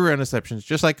 0 interceptions,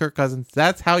 just like Kirk Cousins.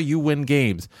 That's how you win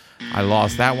games. I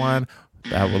lost that one.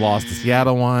 We lost the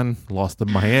Seattle one, lost the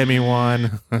Miami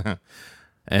one,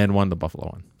 and won the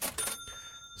Buffalo one.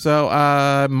 So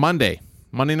Monday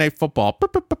Night Football.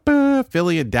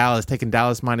 Philly and Dallas, taking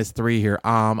Dallas -3 here.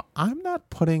 I'm not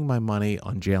putting my money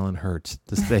on Jalen Hurts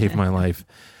to save my life.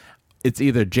 It's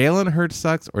either Jalen Hurts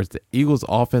sucks or it's the Eagles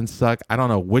offense suck. I don't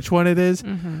know which one it is,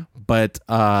 but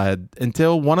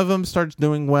until one of them starts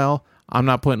doing well, I'm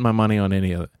not putting my money on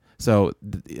any of it. So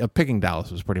picking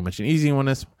Dallas was pretty much an easy one.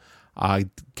 This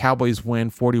Cowboys win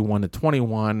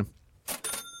 41-21.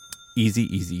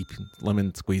 Easy,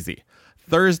 lemon squeezy.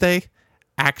 Thursday,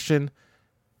 action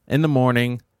in the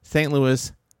morning, St.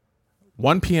 Louis,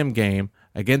 1 p.m. game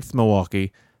against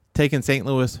Milwaukee. Taking St.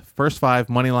 Louis, first 5,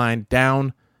 money line,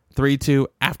 down 3-2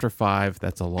 after 5.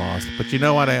 That's a loss. But you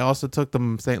know what? I also took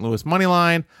the St. Louis money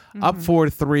line, up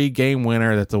 4-3, game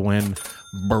winner. That's a win.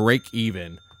 Break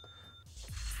even.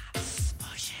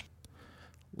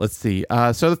 Let's see.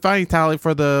 So the fighting tally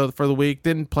for the week,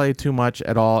 didn't play too much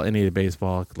at all any of the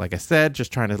baseball. Like I said,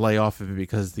 just trying to lay off of it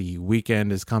because the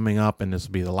weekend is coming up and this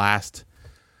will be the last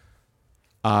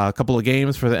couple of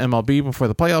games for the MLB before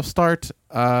the playoffs start.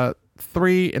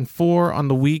 3-4 on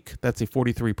the week. That's a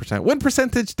 43% win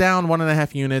percentage, down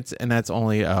 1.5 units, and that's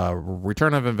only a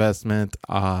return of investment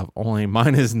of only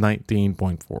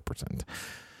 -19.4%.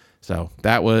 So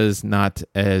that was not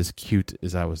as cute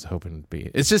as I was hoping to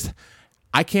be. It's just,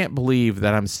 I can't believe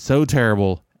that I'm so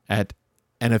terrible at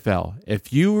NFL.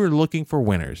 If you were looking for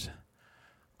winners,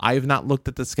 I have not looked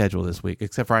at the schedule this week,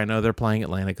 except for I know they're playing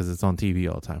Atlanta because it's on TV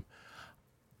all the time.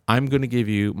 I'm going to give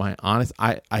you my honest,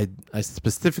 I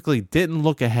specifically didn't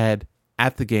look ahead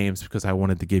at the games because I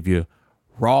wanted to give you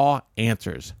raw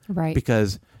answers. Right.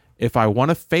 Because if I want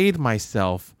to fade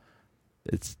myself,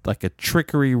 it's like a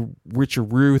trickery,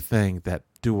 Richaroo thing that,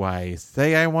 do I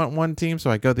say I want one team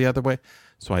so I go the other way?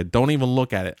 So I don't even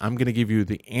look at it. I'm going to give you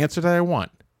the answer that I want.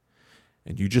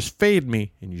 And you just fade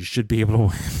me, and you should be able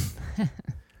to win.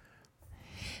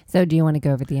 So do you want to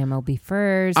go over the MLB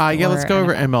first? Yeah, let's go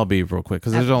over NFL? MLB real quick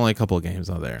because there's only a couple of games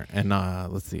on there. And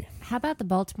let's see. How about the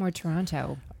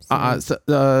Baltimore-Toronto?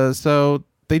 So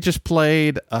they just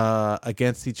played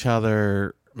against each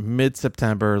other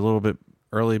mid-September, a little bit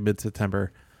early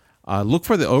mid-September. Look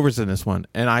for the overs in this one.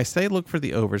 And I say look for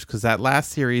the overs because that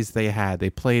last series they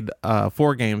played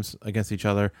 4 games against each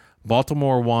other.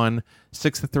 Baltimore won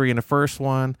 6-3 in the first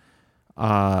one.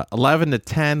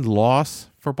 11-10 loss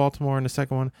for Baltimore in the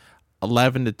second one.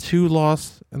 11-2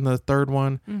 loss in the third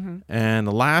one. Mm-hmm. And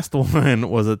the last one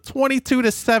was a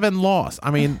 22-7 loss.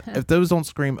 I mean, if those don't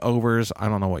scream overs, I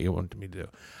don't know what you want me to do.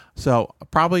 So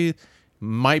probably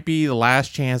might be the last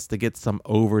chance to get some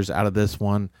overs out of this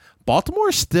one.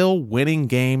 Baltimore's still winning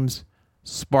games,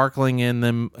 sparkling in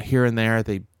them here and there.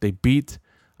 They beat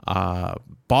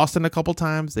Boston a couple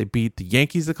times. They beat the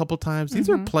Yankees a couple times. These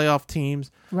are playoff teams.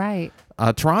 Right.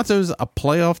 Toronto's a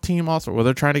playoff team also. Well,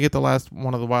 they're trying to get the last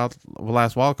wild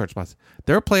card spots.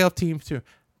 They're a playoff team too.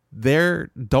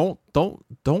 Don't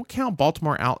count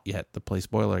Baltimore out yet to play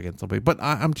spoiler against somebody. But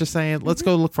I'm just saying, let's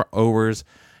go look for overs.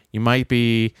 You might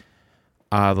be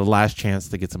the last chance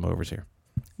to get some overs here.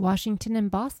 Washington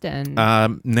and Boston.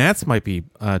 Nats might be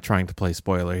trying to play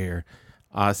spoiler here,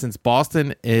 since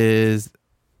Boston is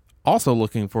also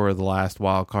looking for the last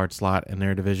wild card slot in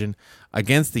their division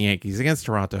against the Yankees, against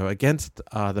Toronto, against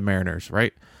the Mariners,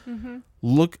 right? Mm-hmm.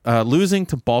 Losing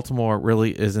to Baltimore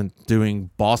really isn't doing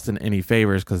Boston any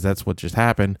favors because that's what just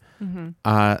happened.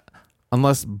 Mm-hmm.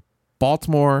 Unless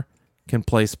Baltimore can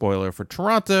play spoiler for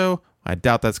Toronto, I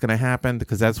doubt that's going to happen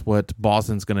because that's what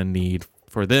Boston's going to need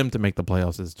for them to make the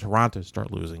playoffs is Toronto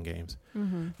start losing games.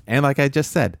 Mm-hmm. And like I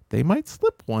just said, they might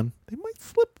slip one.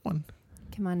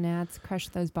 Come on, Nats. Crush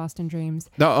those Boston dreams.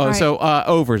 No, All so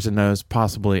overs in those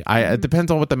possibly. It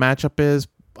depends on what the matchup is.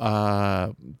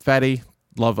 Fetty,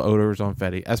 love overs on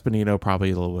Fetty. Espinito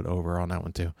probably a little bit over on that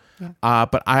one too. Yeah.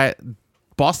 But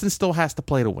Boston still has to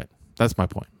play to win. That's my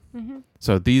point. Mm-hmm.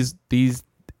 So these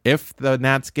if the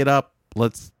Nats get up,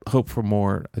 let's hope for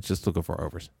more. Let's just look for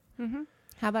overs. Mm-hmm.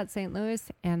 How about St. Louis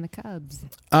and the Cubs?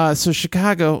 So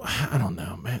Chicago, I don't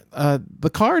know, man. The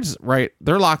Cards, right?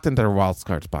 They're locked into their wild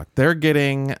card spot. They're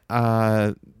getting,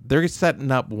 they're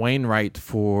setting up Wainwright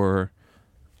for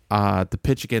the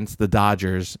pitch against the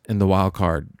Dodgers in the wild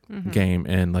card game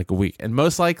in like a week, and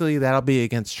most likely that'll be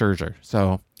against Scherzer.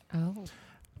 So,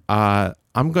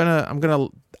 I'm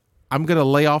gonna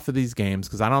lay off of these games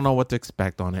because I don't know what to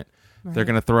expect on it. Right. They're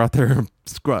going to throw out their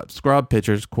scrub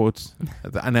pitchers, quotes.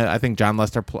 I think John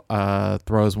Lester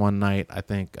throws one night. I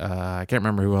think I can't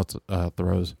remember who else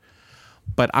throws.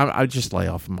 But I just lay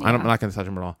off them. Yeah. I'm not going to touch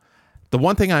them at all. The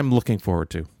one thing I'm looking forward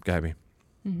to, Gabby,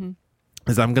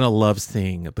 is I'm going to love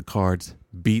seeing the Cards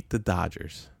beat the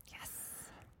Dodgers.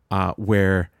 Yes.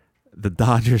 Where the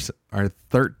Dodgers are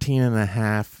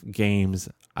 13.5 games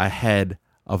ahead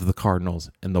of the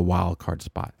Cardinals in the wild card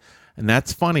spot. And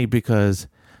that's funny because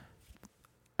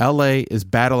LA was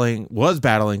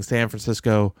battling San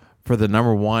Francisco for the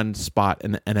number 1 spot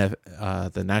in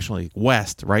the National League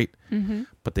West, right? Mm-hmm.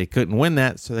 But they couldn't win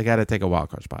that, so they got to take a wild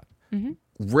card spot. Mm-hmm.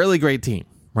 Really great team,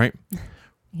 right?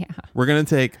 Yeah. We're going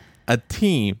to take a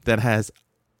team that has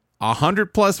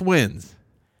 100+ wins,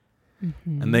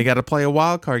 and they got to play a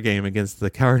wild card game against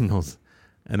the Cardinals,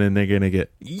 and then they're going to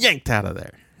get yanked out of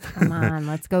there. Come on,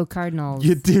 let's go Cardinals.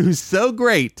 You do so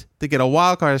great to get a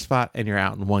wild card spot, and you're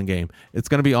out in one game. It's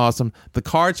going to be awesome. The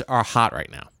Cards are hot right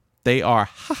now. They are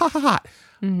hot.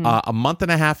 Mm-hmm. A month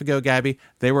and a half ago, Gabby,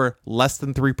 they were less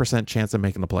than 3% chance of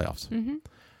making the playoffs. Mm-hmm.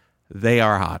 They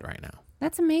are hot right now.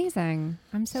 That's amazing.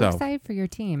 I'm so excited for your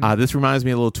team. This reminds me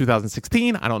a little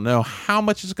 2016. I don't know how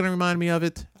much it's going to remind me of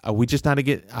it. We just got to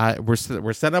get. We're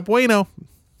setting up Waino.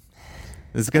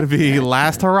 This is going to be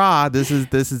last hurrah. This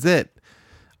is it.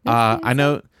 I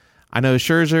know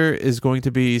Scherzer is going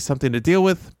to be something to deal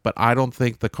with, but I don't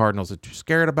think the Cardinals are too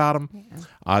scared about him.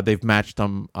 Yeah. They've matched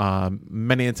him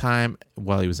many a time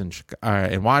while he was in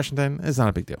Washington. It's not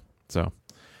a big deal. So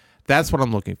that's what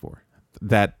I'm looking for.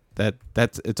 That's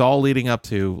it's all leading up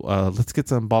to let's get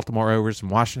some Baltimore overs, some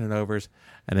Washington overs,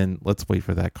 and then let's wait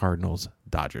for that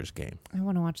Cardinals-Dodgers game. I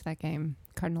want to watch that game,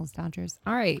 Cardinals-Dodgers.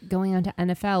 All right, going on to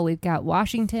NFL, we've got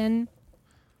Washington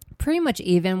pretty much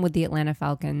even with the Atlanta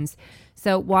Falcons.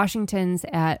 So Washington's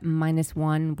at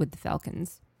 -1 with the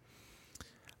Falcons.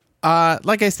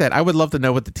 Like I said, I would love to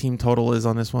know what the team total is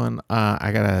on this one.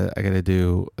 I gotta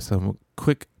do some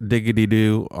quick diggity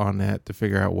do on that to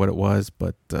figure out what it was,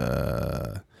 but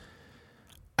I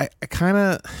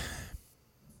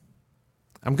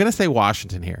I'm going to say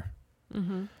Washington here.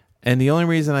 And the only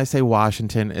reason I say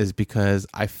Washington is because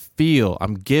I feel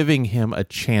I'm giving him a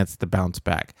chance to bounce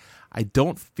back. I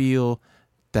don't feel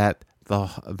that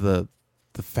the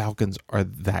Falcons are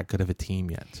that good of a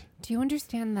team yet. Do you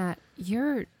understand that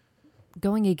you're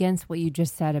going against what you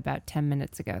just said about 10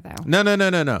 minutes ago, though?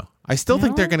 No. I still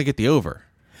think they're No? going to get the over.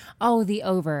 Oh, the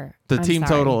over. The I'm team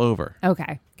sorry. total over.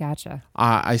 Okay, gotcha.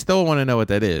 I still want to know what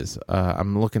that is.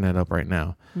 I'm looking it up right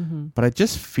now. But I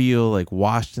just feel like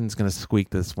Washington's going to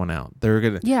squeak this one out. They're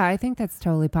going to. Yeah, I think that's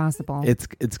totally possible. It's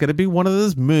going to be one of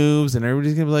those moves, and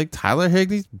everybody's going to be like, Tyler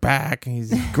Higbee's back, and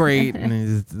he's great, and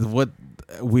he's what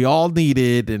we all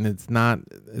needed, and it's going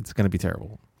to be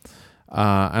terrible.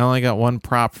 I only got one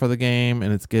prop for the game,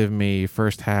 and it's giving me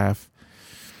first half.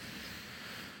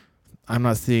 I'm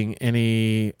not seeing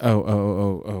any.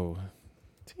 Oh.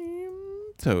 Team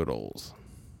totals.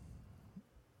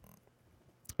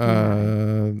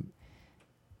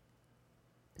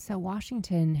 So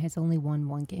Washington has only won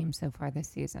one game so far this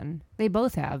season. They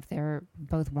both have. They're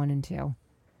both 1-2.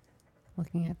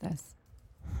 Looking at this.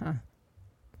 Huh.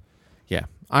 Yeah.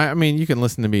 I mean, you can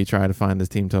listen to me try to find this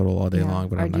team total all day Yeah. long,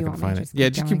 but Or I'm do not you going to want me find to it. just Yeah,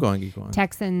 keep just going? keep going.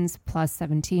 Texans plus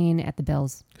 17 at the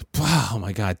Bills. Oh,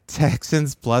 my God.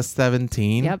 Texans plus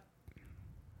 17. Yep.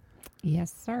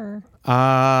 Yes, sir.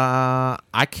 I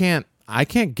can't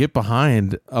get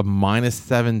behind a minus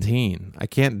 17. I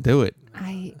can't do it.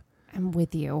 I'm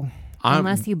with you. I'm-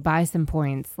 Unless you buy some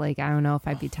points. Like, I don't know if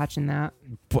I'd be touching that.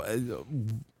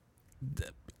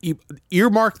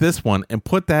 Earmark this one and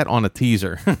put that on a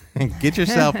teaser. And get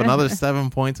yourself another 7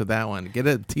 points with that one.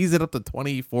 Tease it up to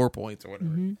 24 points or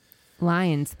whatever.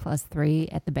 Lions plus 3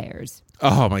 at the Bears.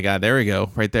 Oh my God, there we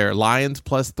go. Right there. Lions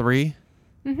plus 3.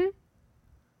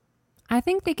 I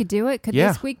think they could do it. Could Yeah.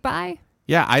 they squeak by?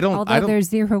 Yeah, Although they're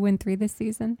 0-3 this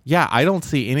season. Yeah, I don't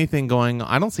see anything going.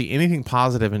 I don't see anything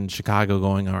positive in Chicago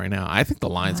going on right now. I think the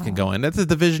Lions can go in. That's a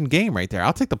division game right there.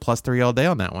 I'll take the plus 3 all day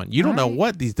on that one. You don't know Right.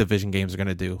 what these division games are going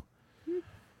to do.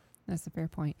 That's a fair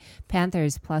point.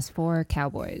 Panthers plus 4,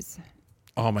 Cowboys.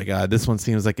 Oh my God, this one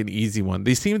seems like an easy one.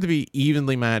 They seem to be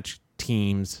evenly matched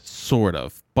teams, sort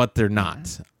of, but they're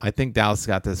not. I think Dallas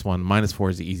got this one. -4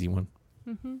 is the easy one.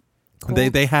 Cool.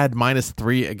 They had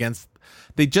 -3 against.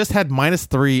 They just had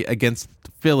 -3 against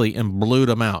Philly and blew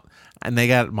them out, and they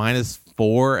got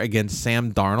 -4 against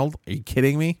Sam Darnold. Are you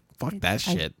kidding me? Fuck that It's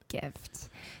a shit. gift.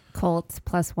 Colts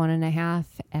plus 1.5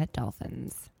 at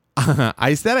Dolphins.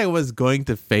 I said I was going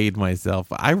to fade myself.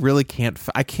 I really can't.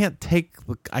 I can't take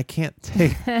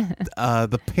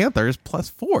the Panthers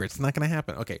 +4. It's not going to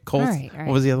happen. Okay, Colts. All right.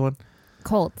 What was the other one?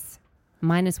 Colts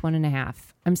minus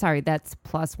 1.5. I'm sorry, that's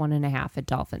plus 1.5 at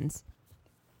Dolphins.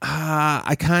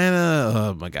 I kind of.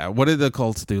 Oh my God, what did the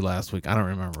Colts do last week? I don't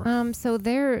remember. So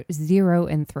they're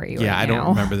 0-3 right Yeah, I don't now.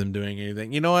 remember them doing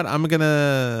anything. You know what? I'm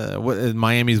gonna.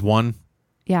 Miami's won.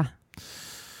 Yeah,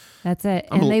 that's it.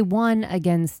 And they won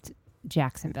against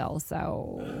Jacksonville.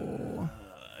 So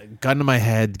Gun to my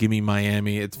head. Give me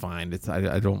Miami. It's fine.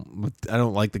 I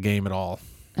don't like the game at all.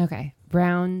 okay,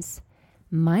 Browns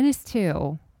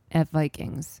 -2 at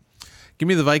Vikings. Give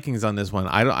me the Vikings on this one.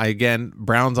 Again,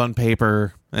 Browns on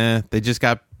paper. They just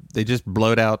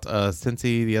blowed out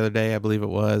Cincy the other day, I believe it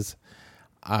was,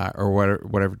 or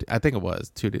whatever. I think it was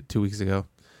 2 weeks ago.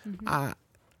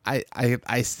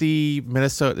 I see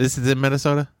Minnesota. This is in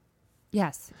Minnesota.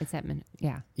 Yes, it's at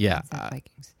Yeah. it's at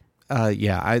Vikings.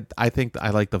 I think I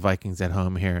like the Vikings at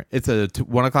home here. It's a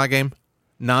 1 o'clock game,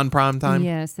 non-prime time.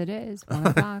 Yes, it is 1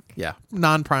 o'clock. Yeah,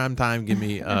 non-prime time. Give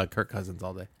me Kirk Cousins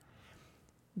all day.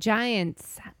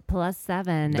 Giants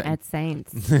 +7 at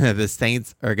Saints. The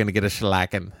Saints are going to get a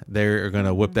shellacking. They're going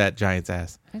to whip that Giants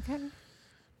ass. Okay.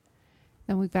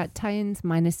 Then we've got Titans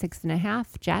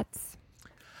 -6.5. Jets.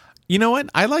 You know what?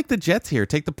 I like the Jets here.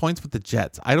 Take the points with the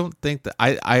Jets. I don't think that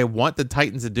I want the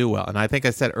Titans to do well. And I think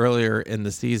I said earlier in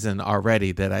the season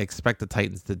already that I expect the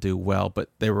Titans to do well, but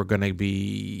they were going to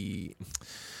be.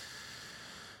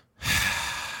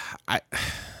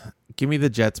 Give me the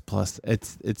Jets plus.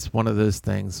 It's one of those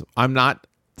things. I'm not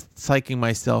psyching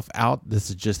myself out. This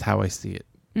is just how I see it.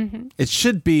 Mm-hmm. It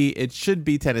should be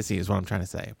Tennessee is what I'm trying to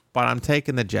say. But I'm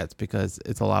taking the Jets because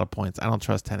it's a lot of points. I don't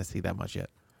trust Tennessee that much yet.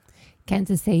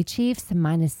 Kansas City Chiefs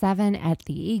 -7 at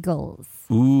the Eagles.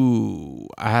 Ooh,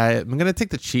 I'm gonna take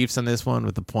the Chiefs on this one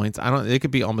with the points. It could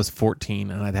be almost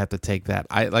 14, and I'd have to take that.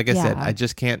 Like I said, I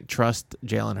just can't trust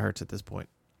Jalen Hurts at this point.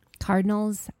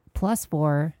 Cardinals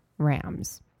 +4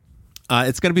 Rams.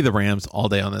 It's going to be the Rams all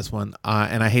day on this one.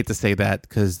 And I hate to say that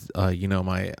because,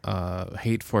 my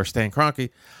hate for Stan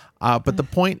Kroenke. But the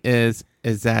point is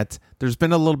that there's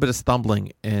been a little bit of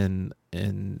stumbling in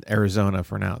Arizona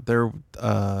for now. They're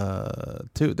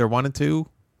 1-2,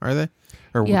 are they?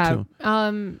 Or Yeah. 2?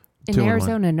 In 2-1.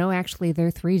 Arizona, no, actually,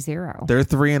 they're 3-0. They're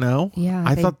 3-0. Yeah,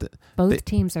 I thought that both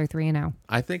teams are 3-0.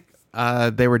 I think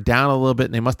they were down a little bit,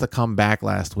 and they must have come back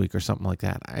last week or something like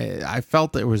that. I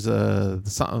felt there was a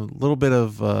little bit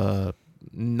of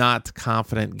not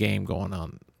confident game going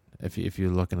on. If you're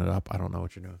looking it up, I don't know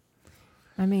what you're doing.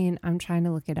 I mean, I'm trying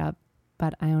to look it up,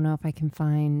 but I don't know if I can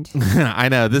find. I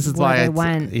know this is where why they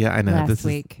went Yeah, I know last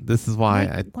week. This is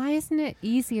why Why isn't it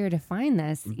easier to find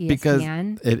this, ESPN? because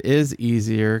it is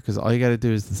easier because all you got to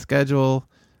do is the schedule,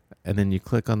 and then you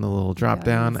click on the little drop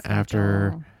down the after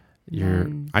schedule, you're.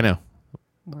 then I know.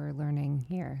 We're learning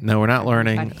here. No, we're not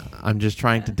learning. Everybody. I'm just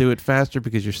trying to do it faster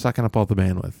because you're sucking up all the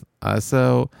bandwidth.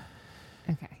 So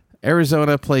Okay.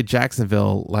 Arizona played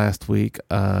Jacksonville last week,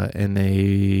 and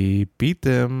they beat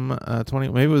them 20.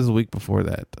 Maybe it was the week before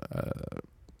that.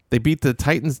 They beat the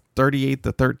Titans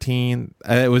 38-13.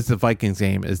 It was the Vikings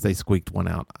game as they squeaked one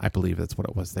out. I believe that's what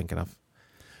it was thinking of.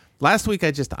 Last week,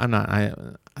 I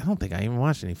don't think I even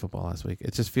watched any football last week.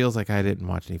 It just feels like I didn't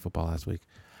watch any football last week.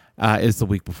 It's the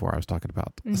week before I was talking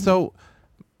about. Mm-hmm. So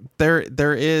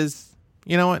there is,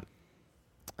 you know what?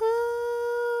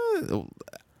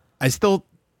 I still,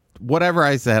 whatever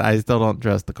I said, I still don't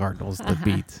trust the Cardinals to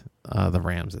beat the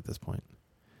Rams at this point.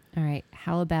 All right.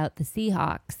 How about the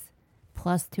Seahawks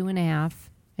plus 2.5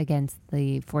 against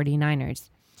the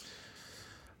 49ers?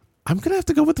 I'm going to have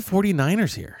to go with the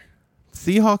 49ers here.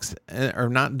 Seahawks are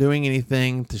not doing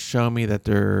anything to show me that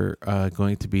they're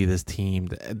going to be this team.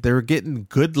 They're getting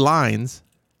good lines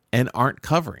and aren't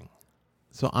covering.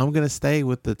 So I'm going to stay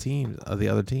with the team, the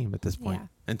other team at this point, Yeah.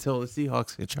 until the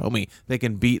Seahawks can show me they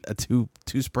can beat a two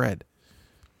spread.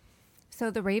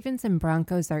 So the Ravens and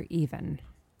Broncos are even.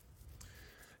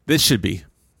 This should be.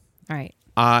 All right.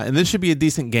 And this should be a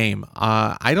decent game.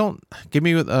 Give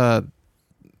me both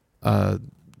of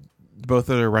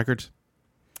their records.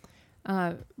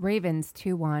 Ravens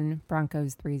 2-1,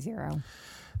 Broncos 3-0.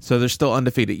 So they're still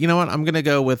undefeated. You know what? I'm going to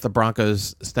go with the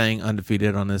Broncos staying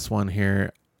undefeated on this one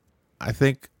here. I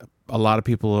think a lot of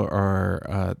people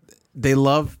are, they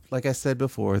love, like I said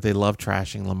before, they love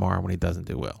trashing Lamar when he doesn't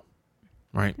do well.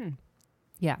 Right?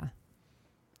 Yeah.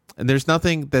 And there's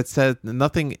nothing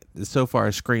so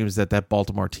far screams that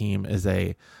Baltimore team is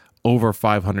a over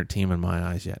 500 team in my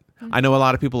eyes yet. I know a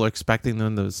lot of people are expecting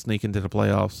them to sneak into the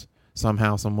playoffs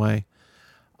somehow, some way.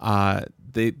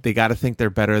 They got to think they're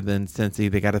better than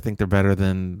Cincy. They got to think they're better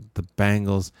than the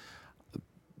Bengals.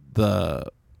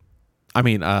 The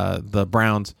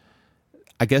Browns.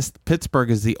 I guess Pittsburgh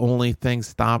is the only thing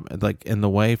in the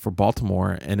way for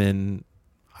Baltimore, and then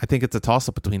I think it's a toss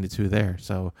up between the two there.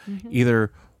 So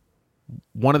either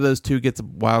one of those two gets a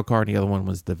wild card, and the other one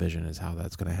was division is how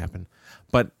that's going to happen.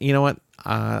 But you know what?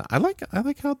 I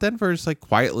like how Denver's like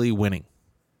quietly winning.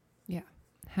 Yeah.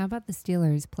 How about the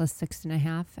Steelers plus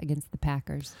 6.5 against the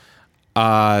Packers?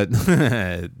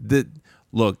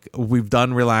 Look, we've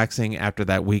done relaxing after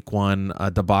that week 1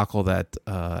 debacle that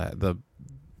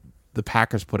the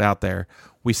Packers put out there.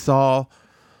 We saw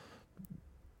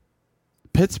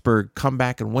Pittsburgh come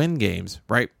back and win games,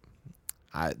 right?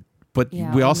 But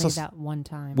Yeah, we also only that one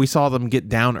time. we saw them get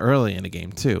down early in the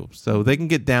game too. So they can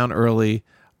get down early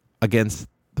against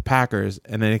the Packers,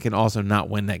 and then they can also not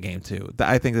win that game too.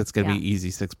 I think that's going to be easy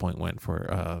 6-point win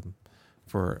for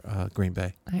Green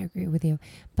Bay. I agree with you.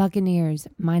 Buccaneers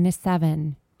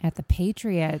 -7 at the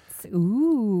Patriots.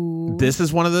 Ooh. This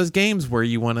is one of those games where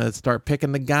you want to start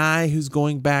picking the guy who's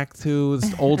going back to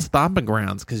his old stomping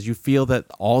grounds because you feel that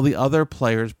all the other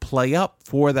players play up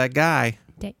for that guy,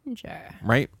 Danger.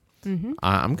 right? Mm-hmm.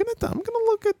 I'm gonna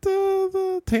look at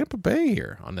the Tampa Bay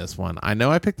here on this one. I know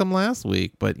I picked them last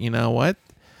week, but you know what?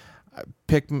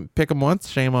 Pick them once,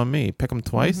 shame on me. Pick them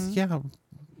twice, yeah.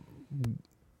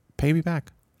 Pay me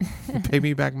back. Pay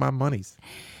me back my monies.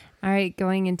 All right,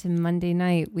 going into Monday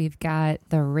night, we've got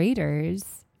the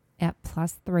Raiders at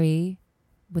 +3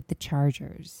 with the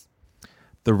Chargers.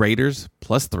 The Raiders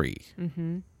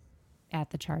 +3 At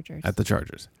the Chargers. at the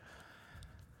Chargers.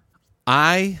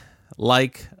 I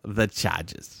like the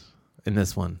Chargers in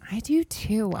this one. I do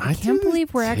too. I I can't do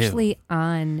believe we're too. actually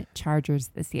on Chargers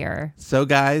this year. So,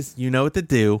 guys, you know what to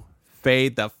do.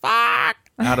 Fade the fuck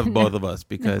out of both of us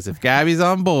because if Gabby's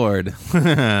on board,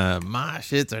 my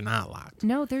shits are not locked.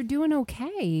 No, they're doing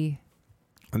okay.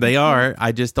 They are.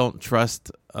 I just don't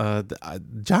trust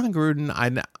John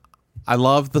Gruden. I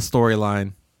love the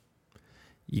storyline.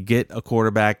 You get a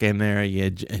quarterback in there.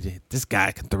 This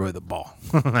guy can throw the ball.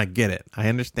 I get it. I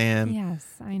understand. Yes,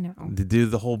 I know. To do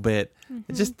the whole bit,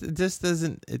 it just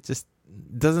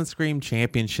doesn't scream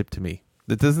championship to me.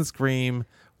 It doesn't scream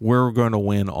we're going to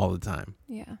win all the time.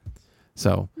 Yeah.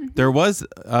 So there was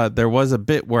a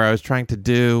bit where I was trying to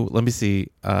do. Let me see.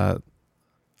 I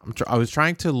was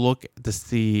trying to look to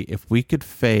see if we could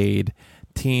fade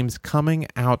teams coming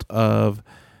out of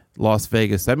Las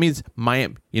Vegas. That means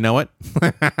Miami. You know what?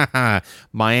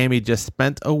 Miami just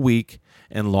spent a week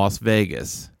in Las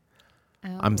Vegas.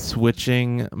 Oh. I'm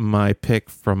switching my pick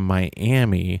from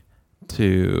Miami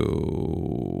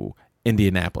to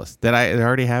Indianapolis. Did I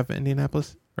already have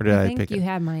Indianapolis, or did I think pick you it?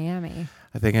 had Miami.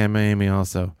 I think I have Miami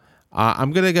also.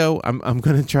 I'm gonna go. I'm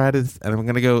gonna try this, and I'm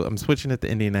gonna go. I'm switching it to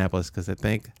Indianapolis because I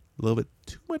think a little bit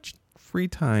too much free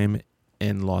time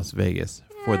in Las Vegas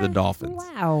for the Dolphins.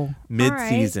 Wow.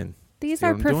 Mid-season. All right. These See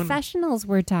are what I'm doing? professionals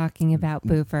we're talking about,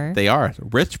 Boofer. They are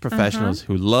rich professionals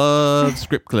who love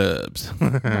script clubs.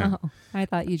 Oh, I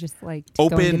thought you just liked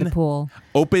going to the pool.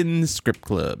 Open script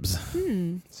clubs.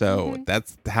 So Okay.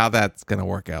 that's how that's gonna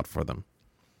work out for them.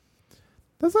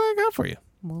 That's all I got for you.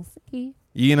 We'll see.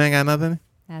 You ain't got nothing?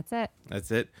 That's it.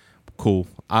 That's it. Cool.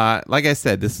 Like I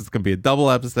said, this is gonna be a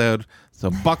double episode, so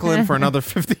buckle in for another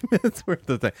 50 minutes worth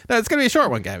of thing. No, it's gonna be a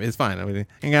short one, Gabby. It's fine. I mean,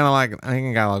 I ain't got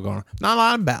a lot going on. Not a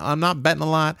lot of I'm not betting a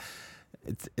lot.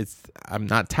 I'm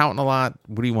not touting a lot.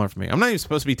 What do you want from me? I'm not even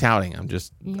supposed to be touting. I'm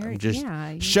just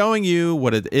showing you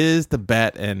what it is to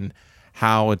bet and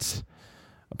how it's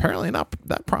apparently not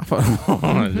that profitable.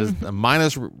 Just a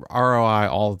minus ROI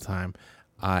all the time,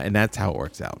 and that's how it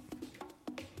works out.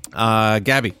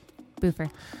 Gabby, Boofer.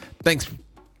 thanks.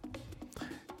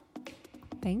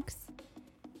 Thanks.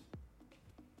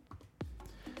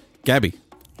 Gabby,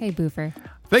 Hey, Boofer.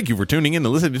 thank you for tuning in to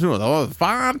listening to a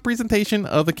fine presentation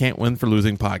of the Can't Win for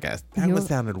Losing podcast. That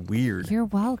sounded weird. You're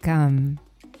welcome.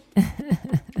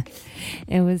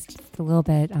 It was just a little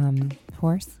bit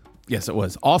hoarse. Yes, it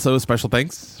was. Also, special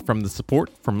thanks from the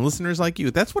support from listeners like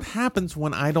you. That's what happens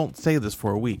when I don't say this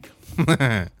for a week.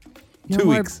 2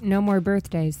 weeks. No more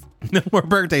birthdays. No more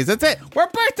birthdays. That's it. We're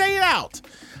birthdaying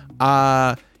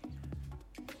out.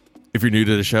 If you're new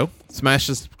to the show, smash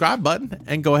the subscribe button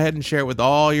and go ahead and share it with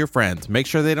all your friends. Make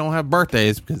sure they don't have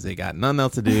birthdays because they got nothing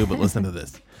else to do but listen to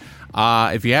this.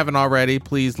 If you haven't already,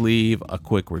 please leave a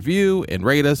quick review and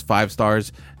rate us. 5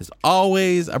 stars is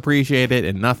always appreciated,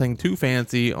 and nothing too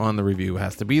fancy on the review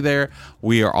has to be there.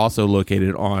 We are also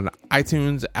located on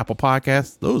iTunes, Apple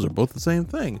Podcasts. Those are both the same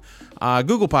thing.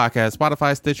 Google Podcasts,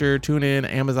 Spotify, Stitcher, TuneIn,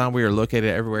 Amazon. We are located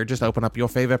everywhere. Just open up your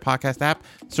favorite podcast app,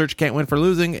 search Can't Win for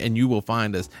Losing, and you will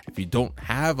find us. If you don't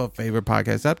have a favorite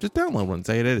podcast app, just download one and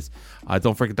say it is.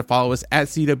 Don't forget to follow us at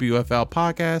CWFL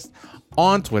Podcast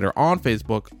on Twitter, on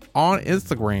Facebook, on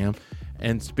Instagram.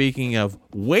 And speaking of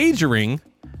wagering,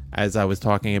 as I was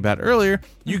talking about earlier,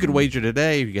 you could wager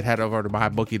today. You could head over to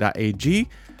mybookie.ag,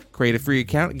 create a free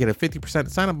account, and get a 50%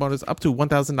 sign-up bonus up to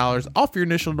 $1,000 off your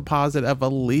initial deposit of at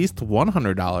least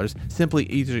 $100.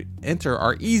 Simply enter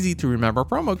our easy-to-remember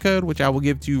promo code, which I will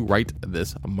give to you right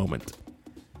this moment.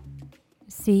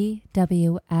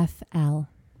 CWFL.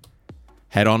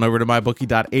 Head on over to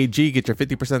mybookie.ag, get your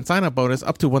 50% sign-up bonus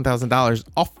up to $1,000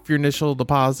 off your initial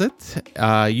deposit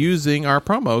using our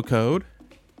promo code.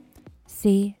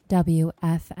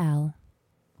 CWFL.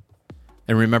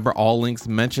 And remember, all links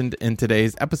mentioned in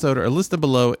today's episode are listed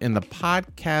below in the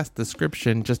podcast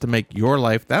description just to make your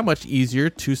life that much easier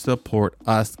to support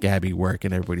us. Gabby, where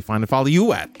can everybody find and follow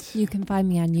you at? You can find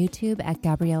me on YouTube at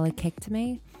Gabriella Kick to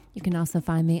Me. You can also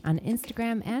find me on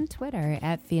Instagram and Twitter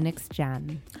at Phoenix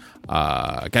Gem.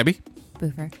 Gabby,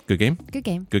 Boofer. good game? Good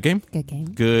game. Good game? Good game.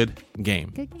 Good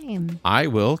game. Good game. I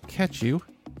will catch you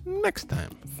next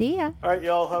time. See ya. All right,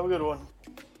 y'all. Have a good one.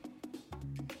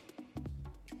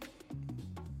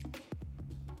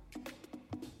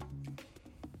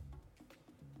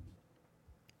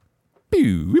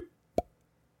 Pew.